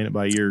kind of playing it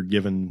by ear,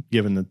 given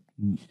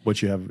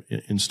what you have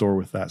in store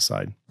with that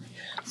side?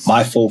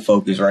 My full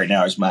focus right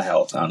now is my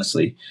health,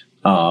 honestly.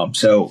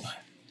 So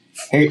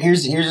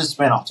here's a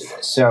spin off to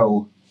this.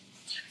 So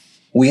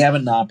we have a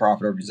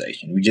nonprofit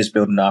organization. We just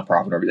built a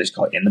nonprofit organization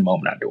called In the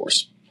Moment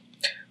Outdoors.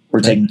 We're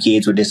taking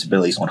kids with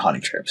disabilities on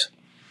hunting trips.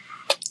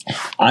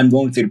 I'm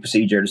going through the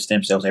procedure, the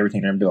stem cells,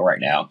 everything that I'm doing right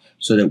now,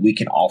 so that we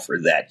can offer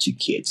that to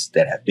kids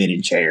that have been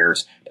in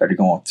chairs, that are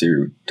going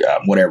through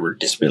whatever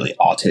disability,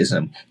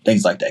 autism,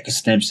 things like that. Because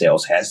stem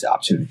cells has the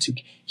opportunity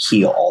to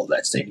heal all of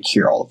that stuff and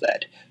cure all of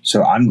that.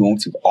 So I'm going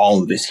through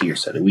all of this here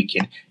so that we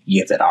can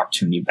give that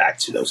opportunity back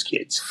to those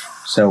kids.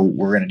 So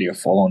we're going to do a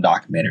full-on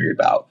documentary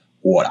about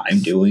what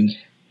I'm doing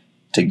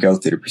to go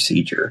through the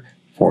procedure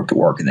for it to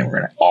work, and then we're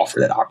going to offer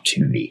that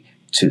opportunity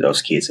to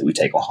those kids that we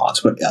take on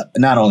hunts. But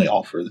not only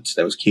offer it to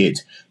those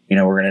kids, you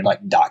know, we're going to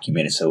like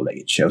document it so they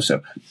can show.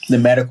 So the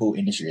medical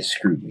industry has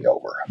screwed me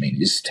over. I mean,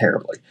 just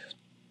terribly.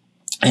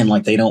 And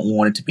like, they don't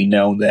want it to be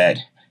known that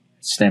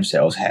stem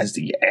cells has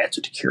the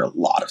answer to cure a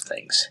lot of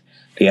things.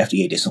 The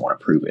FDA doesn't want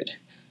to prove it.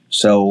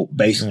 So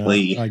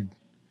basically,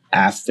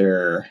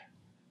 after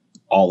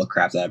all the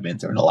crap that I've been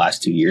through in the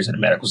last 2 years in the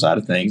medical side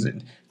of things,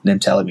 and them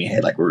telling me, hey,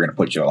 like, we're going to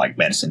put you on like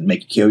medicine,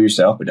 make you kill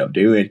yourself, but don't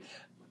do it.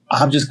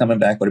 I'm just coming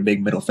back with a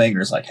big middle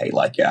finger. It's like, hey,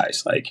 like,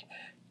 guys, like,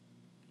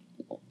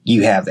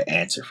 you have the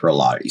answer for a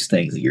lot of these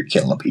things that you're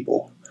killing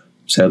people.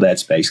 So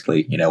that's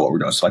basically, you know, what we're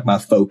doing. So like, my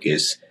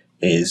focus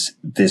is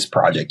this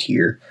project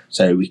here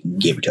so that we can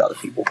give it to other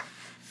people.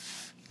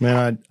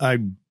 Man, I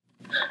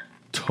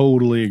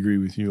totally agree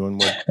with you on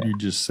what you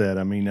just said.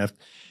 I mean,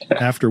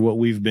 after what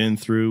we've been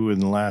through in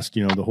the last,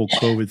 the whole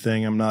COVID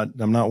thing, I'm not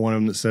one of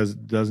them that says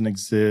it doesn't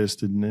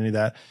exist and any of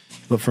that.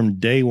 But from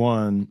day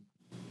one,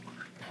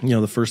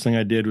 the first thing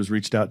I did was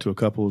reached out to a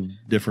couple of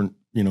different,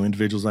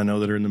 individuals I know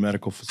that are in the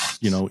medical,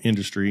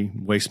 industry,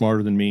 way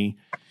smarter than me.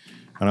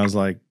 And I was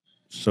like,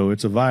 so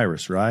it's a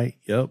virus, right?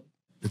 Yep.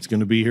 It's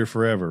going to be here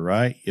forever,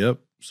 right?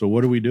 Yep. So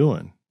what are we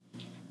doing?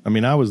 I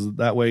mean, I was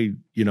that way,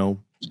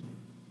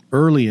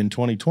 early in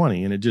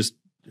 2020, and it just,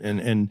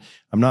 and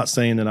I'm not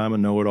saying that I'm a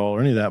know-it-all or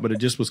any of that, but it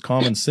just was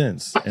common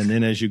sense. And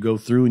then as you go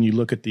through and you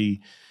look at the,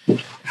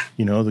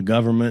 the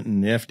government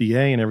and the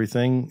FDA and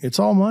everything, it's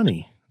all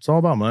money. It's all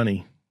about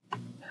money.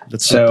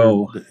 That's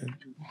so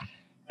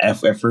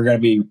if we're going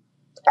to be,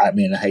 I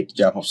mean, I hate to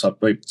jump off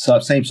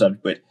same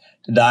subject, but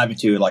to dive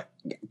into it, like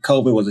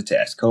COVID was a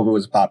test. COVID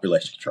was a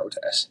population control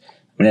test. I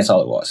mean, that's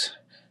all it was.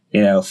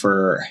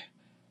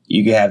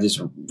 You could have this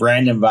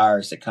random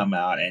virus that come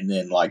out, and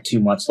then like 2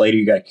 months later,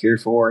 you got a cure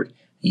for it.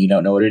 And you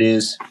don't know what it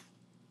is.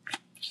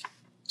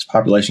 It's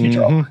population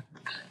control,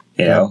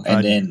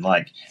 then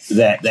like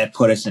that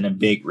put us in a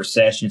big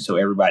recession. So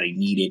everybody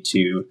needed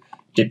to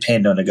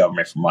depend on the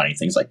government for money,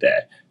 things like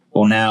that.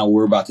 Well, now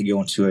we're about to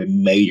go into a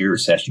major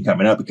recession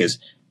coming up because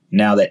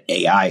now that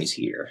AI is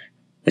here,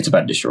 it's about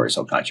to destroy this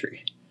whole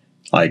country.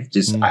 Like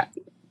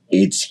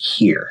it's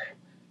here.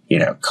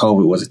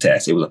 COVID was a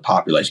test. It was a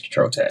population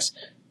control test.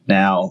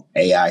 Now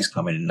AI is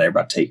coming in and they're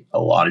about to take a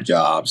lot of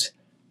jobs.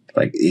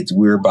 Like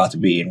we're about to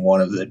be in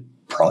one of the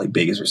probably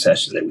biggest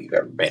recessions that we've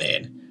ever been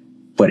in,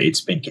 but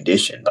it's been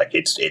conditioned. Like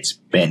it's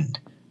been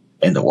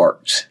in the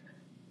works.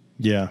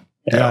 Yeah.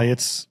 Yeah.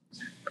 It's,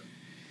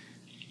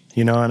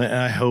 and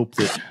I hope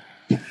that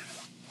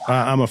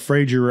I'm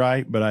afraid you're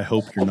right, but I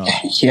hope you're not.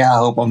 Yeah. I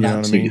hope I'm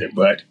not either,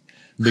 but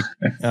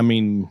I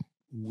mean,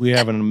 we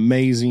have an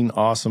amazing,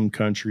 awesome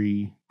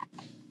country.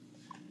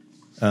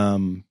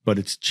 But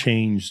it's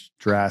changed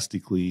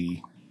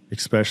drastically,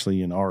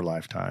 especially in our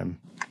lifetime.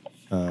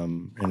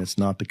 And it's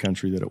not the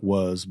country that it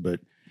was, but,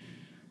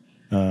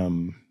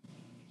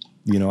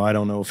 I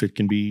don't know if it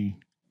can be,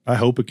 I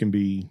hope it can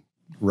be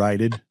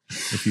righted,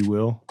 if you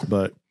will,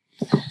 but,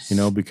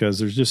 because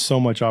there's just so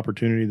much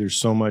opportunity. There's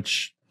so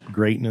much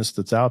greatness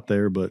that's out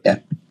there, but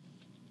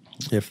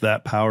if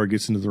that power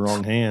gets into the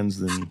wrong hands,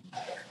 then,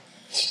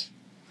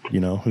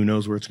 who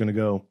knows where it's going to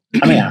go.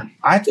 I mean,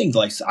 I think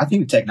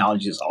the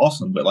technology is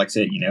awesome, but like I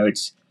said,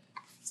 it's,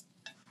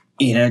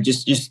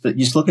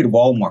 just look at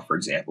Walmart, for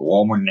example.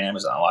 Walmart and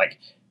Amazon, like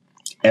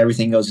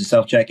everything goes to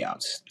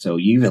self-checkouts. So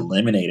you've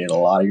eliminated a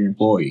lot of your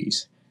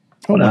employees.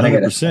 Oh,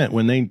 100%.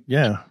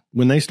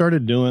 When they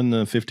started doing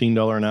the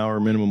 $15 an hour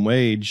minimum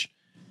wage,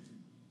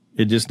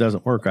 it just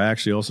doesn't work. I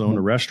actually also own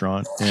a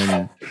restaurant,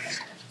 and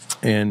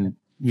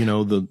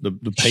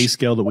the pay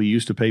scale that we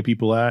used to pay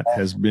people at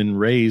has been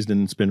raised,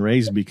 and it's been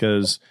raised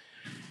because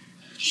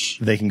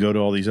they can go to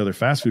all these other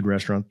fast food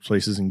restaurant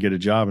places and get a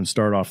job and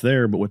start off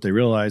there. But what they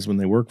realize when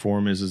they work for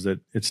them is that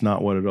it's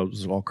not what it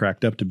was all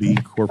cracked up to be.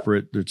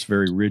 Corporate, it's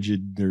very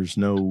rigid. There's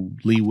no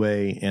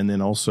leeway. And then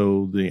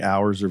also the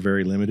hours are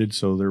very limited.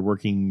 So they're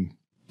working,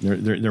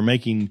 they're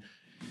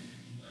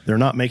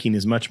not making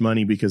as much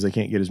money because they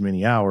can't get as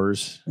many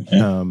hours.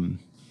 And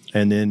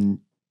then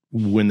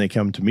when they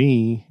come to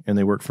me and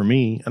they work for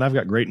me, and I've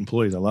got great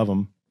employees, I love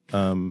them.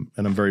 And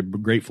I'm very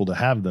grateful to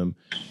have them.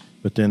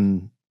 But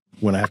then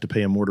when I have to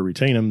pay them more to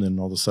retain them, then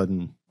all of a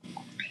sudden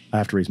I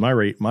have to raise my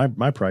rate,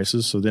 my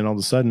prices. So then all of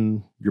a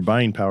sudden your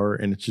buying power,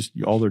 and it's just,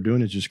 all they're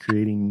doing is just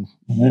creating,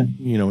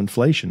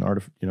 inflation,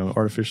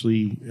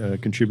 artificially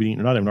contributing,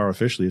 or not even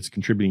artificially, it's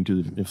contributing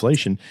to the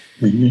inflation.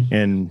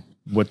 And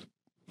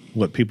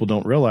what people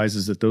don't realize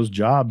is that those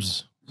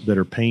jobs that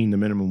are paying the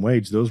minimum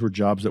wage, those were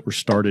jobs that were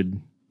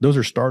started. Those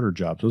are starter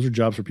jobs. Those are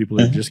jobs for people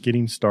that are just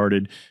getting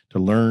started to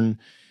learn,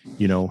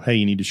 hey,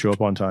 you need to show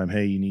up on time.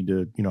 Hey, you need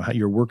to,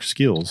 your work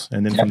skills.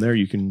 And then from there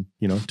you can,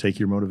 take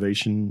your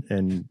motivation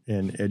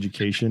and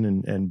education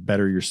and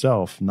better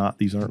yourself.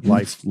 These aren't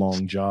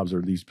lifelong jobs,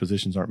 or these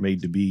positions aren't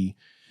made to be,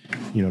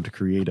 to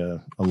create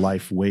a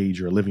life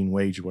wage or a living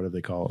wage, or whatever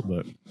they call it.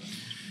 But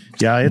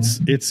yeah,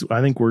 it's,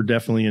 I think we're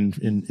definitely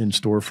in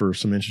store for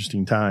some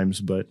interesting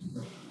times, but,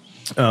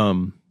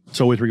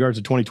 so with regards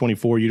to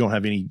 2024, you don't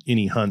have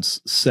any hunts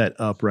set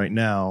up right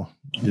now.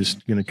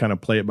 Just going to kind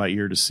of play it by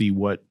ear to see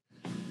what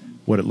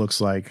it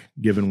looks like,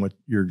 given what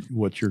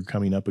you're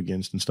coming up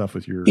against and stuff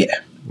with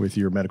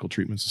your medical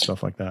treatments and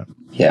stuff like that.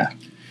 Yeah.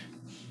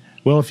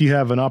 Well, if you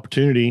have an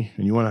opportunity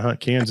and you want to hunt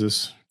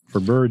Kansas for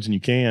birds, and you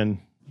can,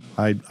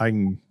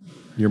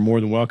 you're more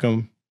than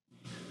welcome.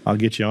 I'll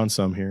get you on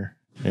some here,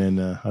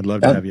 and I'd love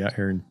to have you out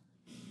here. And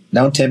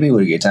don't tell me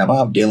what a good time.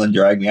 I'll have Dylan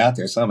drag me out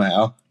there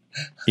somehow.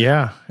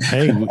 Yeah.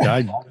 Hey,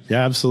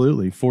 yeah,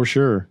 absolutely. For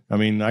sure. I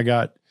mean, I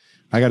got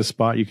a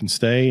spot you can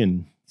stay,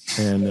 and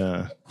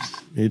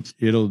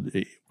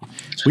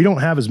we don't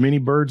have as many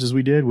birds as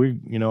we did.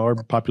 Our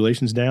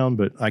population's down,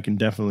 but I can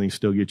definitely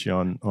still get you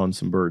on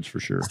some birds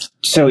for sure.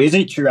 So is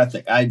it true? I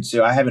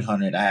haven't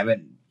hunted. I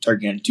haven't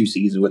turkey hunting 2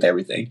 seasons with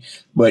everything.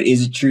 But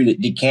is it true that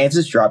did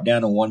Kansas drop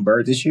down to 1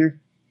 bird this year?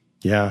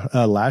 Yeah,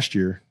 last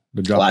year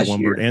they dropped to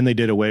 1 bird, and they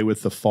did away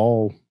with the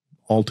fall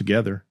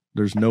altogether.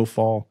 There's no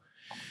fall,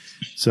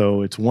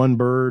 so it's 1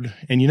 bird.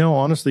 And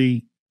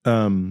honestly,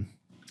 in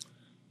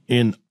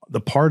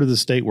the part of the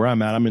state where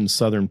I'm at, I'm in the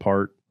southern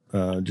part,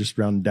 just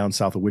down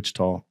south of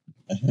Wichita.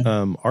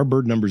 Our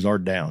bird numbers are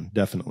down,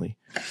 definitely.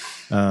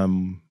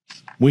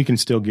 We can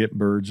still get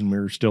birds, and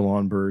we're still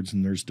on birds,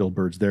 and there's still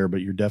birds there, but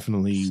you're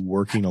definitely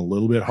working a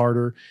little bit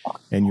harder,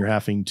 and you're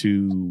having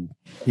to,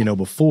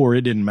 before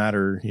it didn't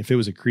matter if it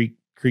was a creek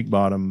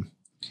bottom,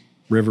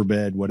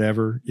 riverbed,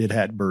 whatever, it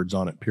had birds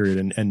on it,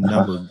 period, and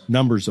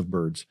numbers of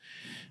birds.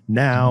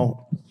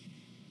 Now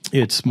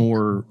it's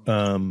more,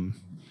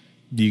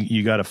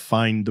 you got to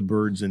find the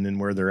birds, and then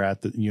where they're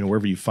at,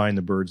 wherever you find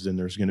the birds, then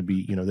there's going to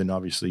be, then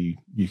obviously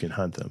you can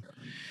hunt them.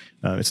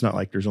 It's not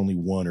like there's only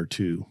 1 or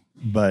 2,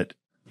 but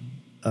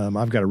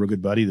I've got a real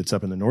good buddy that's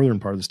up in the northern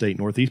part of the state,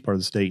 northeast part of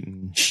the state,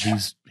 and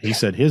he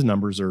said his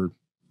numbers are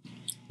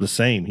the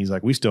same. He's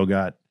like, we still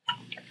got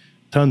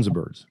tons of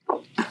birds.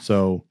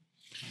 So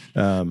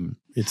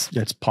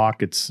it's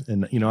pockets,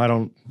 and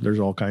there's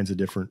all kinds of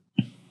different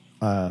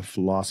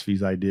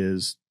philosophies,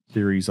 ideas,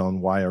 theories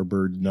on why our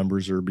bird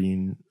numbers are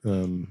being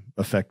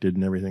affected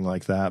and everything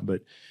like that.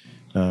 But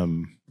I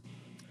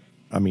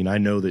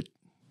know that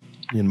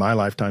in my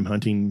lifetime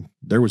hunting,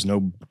 there was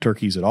no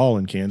turkeys at all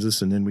in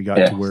Kansas. And then we got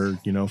to where,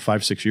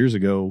 5-6 years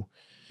ago,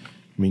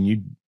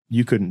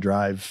 you couldn't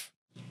drive,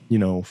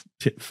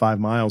 5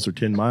 miles or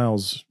 10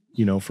 miles,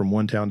 from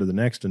one town to the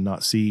next and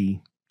not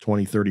see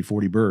 20, 30,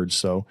 40 birds.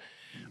 So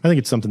I think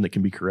it's something that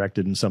can be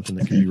corrected and something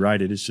that can be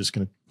righted. It's just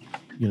going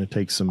to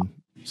take some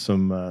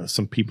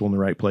people in the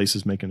right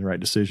places, making the right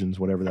decisions,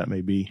 whatever that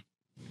may be.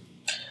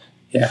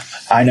 Yeah,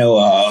 I know.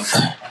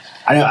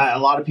 I know a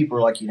lot of people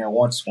are like,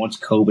 once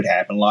COVID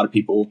happened, a lot of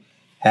people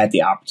had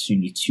the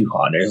opportunity to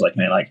hunt. It was like,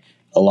 man,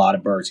 a lot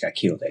of birds got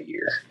killed that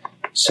year.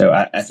 So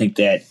I think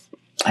that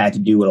had to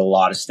do with a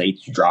lot of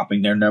states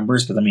dropping their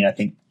numbers. Because, I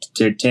think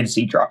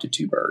Tennessee dropped to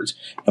 2 birds,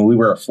 and we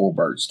were a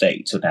 4-bird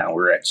state. So now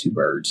we're at 2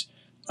 birds.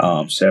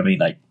 I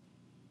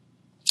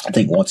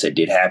think once it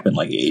did happen,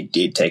 it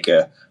did take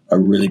a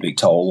really big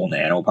toll on the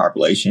animal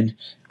population.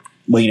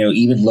 But,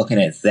 even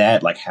looking at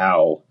that,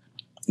 how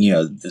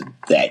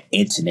that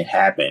incident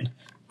happened,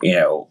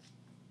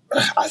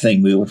 I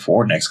think moving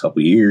forward next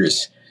couple of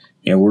years,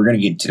 we're going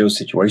to get into those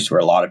situations where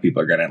a lot of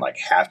people are going to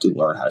have to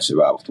learn how to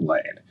survive with the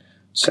land.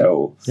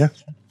 So yeah,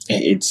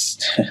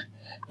 it's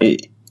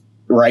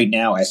right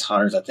now as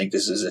hunters, I think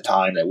this is a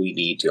time that we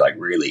need to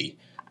really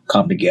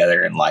come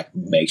together and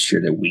make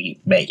sure that we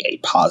make a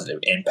positive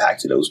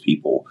impact to those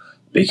people,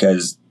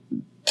 because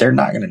they're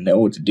not going to know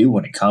what to do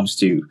when it comes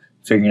to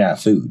figuring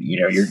out food.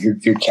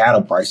 Your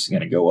cattle price is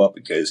going to go up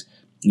because,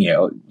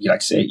 like I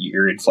said,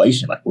 your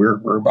inflation,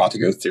 we're about to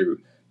go through,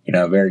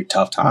 a very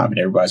tough time, and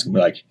everybody's going to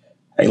be like,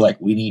 hey,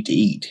 we need to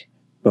eat,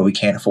 but we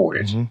can't afford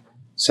it. Mm-hmm.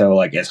 So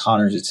as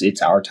hunters,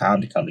 it's our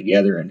time to come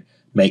together and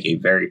make a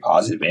very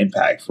positive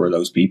impact for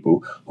those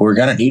people who are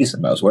going to need us the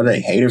most, whether they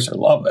hate us or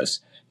love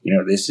us.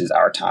 This is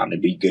our time to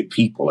be good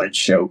people and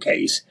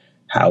showcase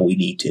how we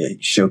need to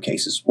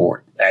showcase the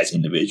sport as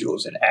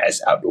individuals and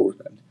as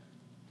outdoorsmen.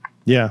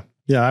 Yeah.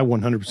 Yeah, I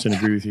 100%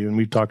 agree with you. And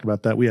we've talked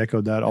about that. We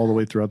echoed that all the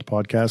way throughout the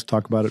podcast,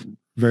 talk about it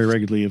very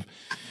regularly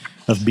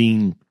of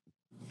being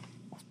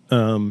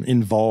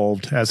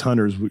involved as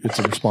hunters. It's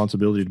a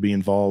responsibility to be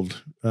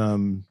involved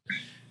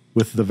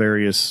with the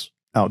various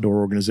outdoor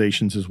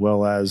organizations as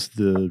well as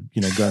the,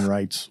 gun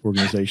rights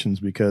organizations,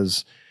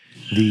 because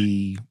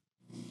the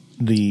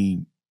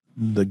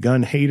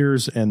gun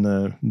haters and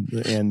the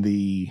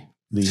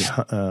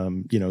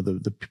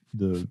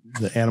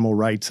animal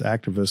rights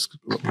activists,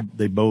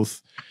 they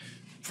both,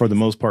 for the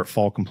most part,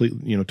 fall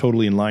completely,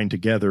 totally in line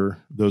together,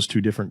 those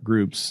two different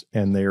groups,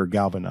 and they are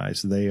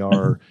galvanized. They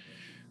are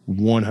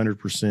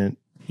 100%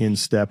 in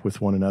step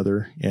with one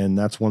another. And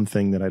that's one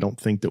thing that I don't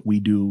think that we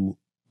do,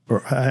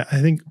 or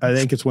I think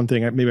it's one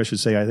thing, maybe I should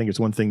say, I think it's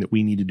one thing that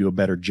we need to do a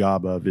better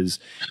job of, is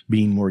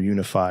being more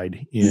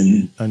unified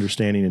in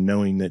understanding and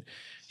knowing that,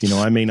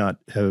 I may not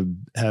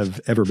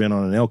have ever been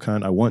on an elk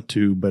hunt. I want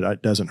to, but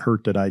it doesn't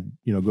hurt that I,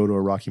 go to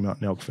a Rocky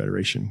Mountain Elk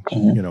Federation,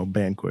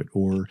 banquet,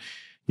 or,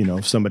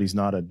 if somebody's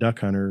not a duck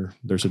hunter,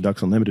 there's a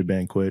Ducks Unlimited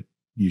banquet.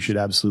 You should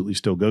absolutely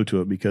still go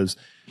to it, because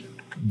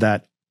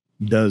that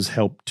does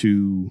help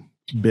to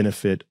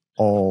benefit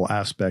all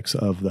aspects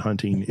of the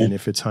hunting. And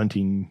if it's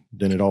hunting,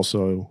 then it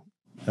also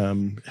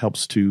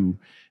helps to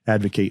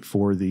advocate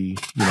for the,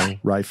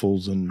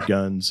 rifles and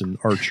guns and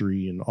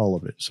archery and all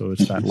of it. So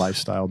it's that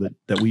lifestyle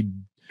that we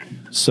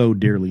so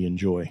dearly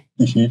enjoy.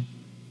 Mm-hmm.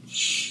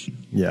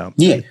 Yeah.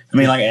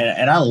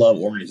 And I love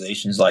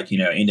organizations like,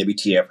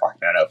 NWTF, Rocky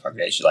Mountain Elk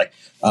Foundation,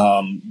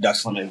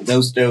 Ducks Unlimited.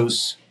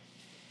 Those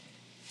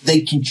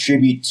they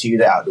contribute to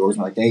the outdoors.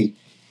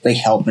 They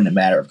help in the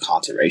matter of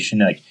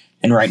conservation.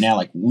 And right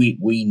now,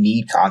 we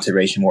need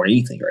conservation more than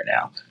anything right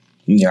now.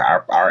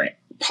 Our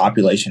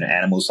population of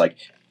animals,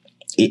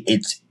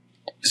 it's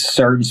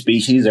certain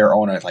species are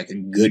on a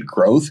good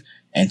growth,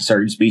 and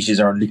certain species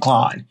are in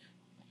decline.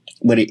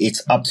 But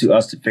it's up to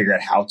us to figure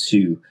out how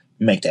to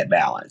make that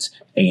balance.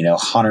 And,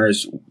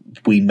 hunters,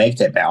 we make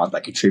that balance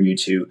by contribute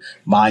to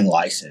buying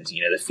license,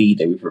 the feed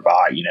that we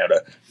provide,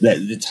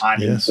 the time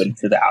that we put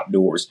into the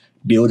outdoors,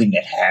 building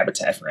that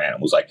habitat for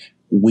animals. Like,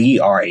 we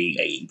are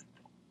a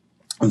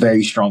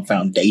very strong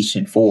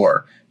foundation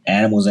for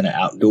animals in the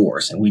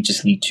outdoors, and we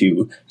just need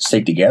to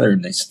stick together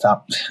and then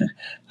stop.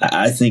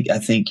 I think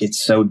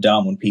it's so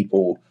dumb when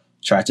people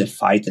try to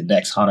fight the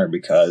next hunter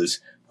because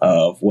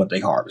of what they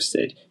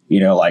harvested.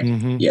 Yeah,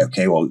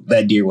 okay, well,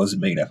 that deer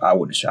wasn't big enough. I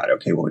wouldn't have shot it.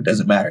 Okay, well, it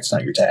doesn't matter. It's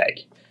not your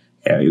tag.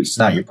 It's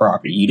not your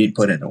property. You didn't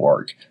put in the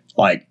work.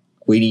 Like,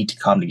 we need to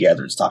come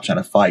together and stop trying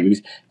to fight,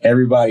 because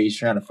everybody's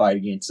trying to fight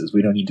against us.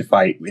 We don't need to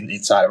fight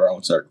inside of our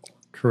own circle.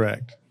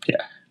 Correct.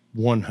 Yeah.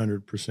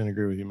 100%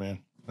 agree with you, man.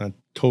 I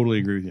totally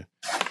agree with you.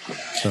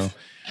 So,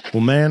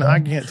 well, man, I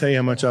can't tell you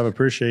how much I've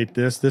appreciated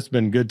this. This has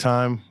been a good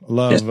time. I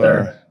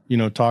love,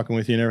 talking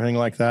with you and everything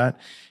like that.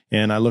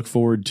 And I look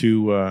forward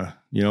to,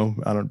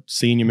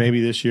 seeing you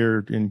maybe this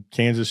year in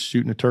Kansas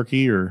shooting a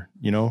turkey, or,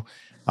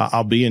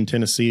 I'll be in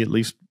Tennessee at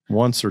least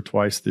once or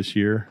twice this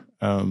year.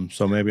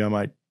 So maybe I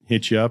might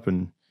hit you up,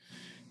 and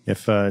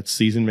if it's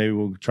season, maybe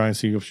we'll try and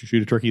see if we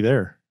shoot a turkey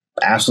there.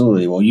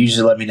 Absolutely. Well, you just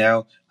let me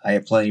know. I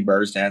have plenty of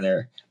birds down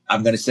there.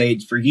 I'm going to say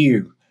it for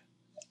you.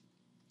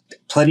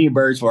 Plenty of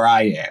birds where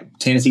I am.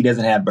 Tennessee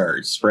doesn't have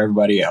birds for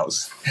everybody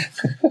else.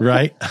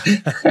 Right.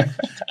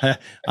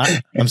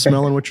 I'm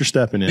smelling what you're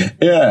stepping in.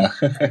 Yeah.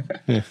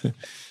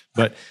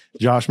 But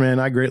Josh, man,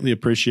 I greatly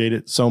appreciate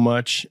it so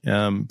much.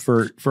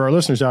 For our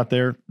listeners out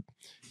there,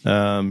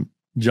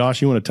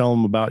 Josh, you want to tell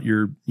them about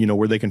your,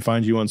 where they can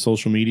find you on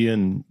social media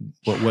and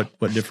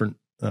what different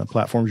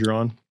platforms you're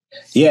on?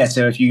 Yeah,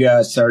 so if you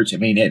guys search,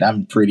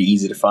 I'm pretty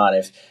easy to find.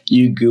 If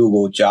you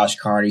Google Josh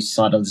Carney,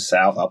 Son of the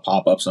South, I'll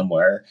pop up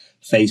somewhere.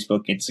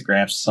 Facebook,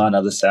 Instagram, Son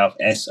of the South,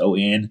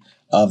 SON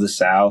of the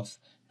South.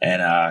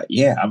 And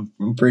I'm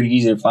pretty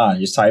easy to find.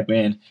 Just type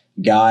in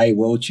guy,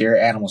 wheelchair,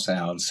 animal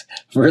sounds.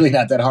 Really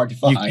not that hard to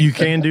find. You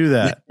can do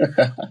that.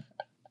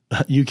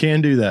 You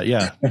can do that,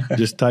 yeah.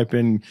 Just type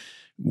in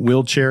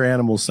wheelchair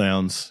animal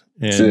sounds,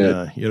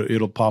 and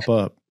it'll pop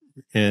up.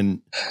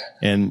 And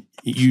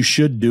you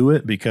should do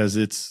it, because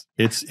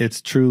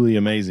it's truly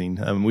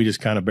amazing. We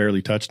just kind of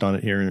barely touched on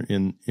it here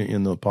in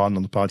the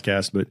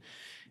podcast, but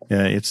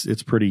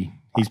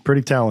he's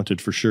pretty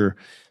talented for sure.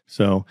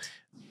 So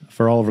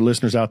for all of our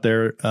listeners out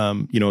there,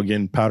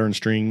 again, Powder and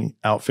String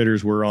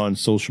Outfitters, we're on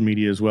social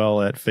media as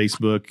well, at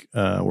Facebook.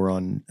 We're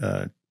on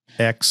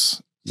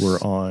X, we're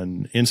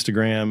on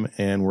Instagram,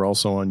 and we're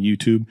also on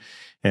YouTube.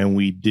 And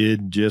we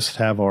did just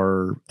have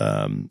our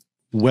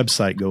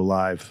website go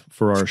live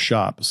for our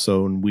shop.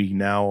 So we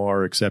now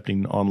are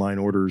accepting online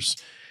orders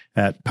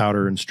at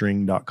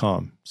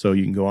powderandstring.com. So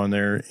you can go on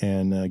there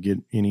and get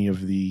any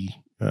of the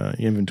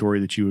inventory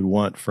that you would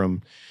want,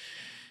 from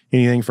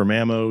anything from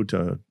ammo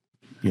to,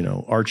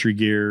 archery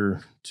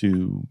gear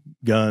to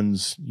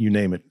guns, you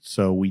name it.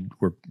 So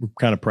we're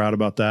kind of proud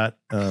about that.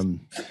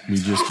 We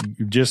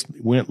just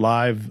went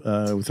live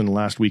within the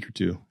last week or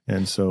two.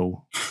 And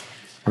so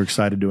we're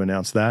excited to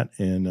announce that.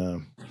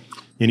 And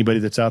anybody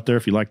that's out there,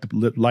 if you like the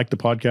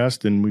podcast,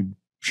 then we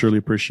surely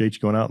appreciate you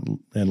going out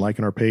and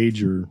liking our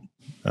page, or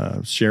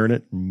sharing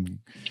it and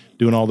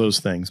doing all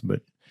those things.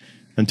 But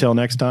until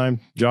next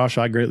time, Josh,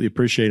 I greatly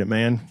appreciate it,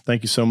 man.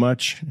 Thank you so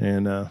much.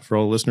 And for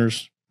all the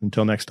listeners,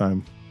 until next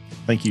time,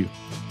 thank you.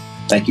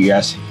 Thank you,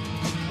 guys.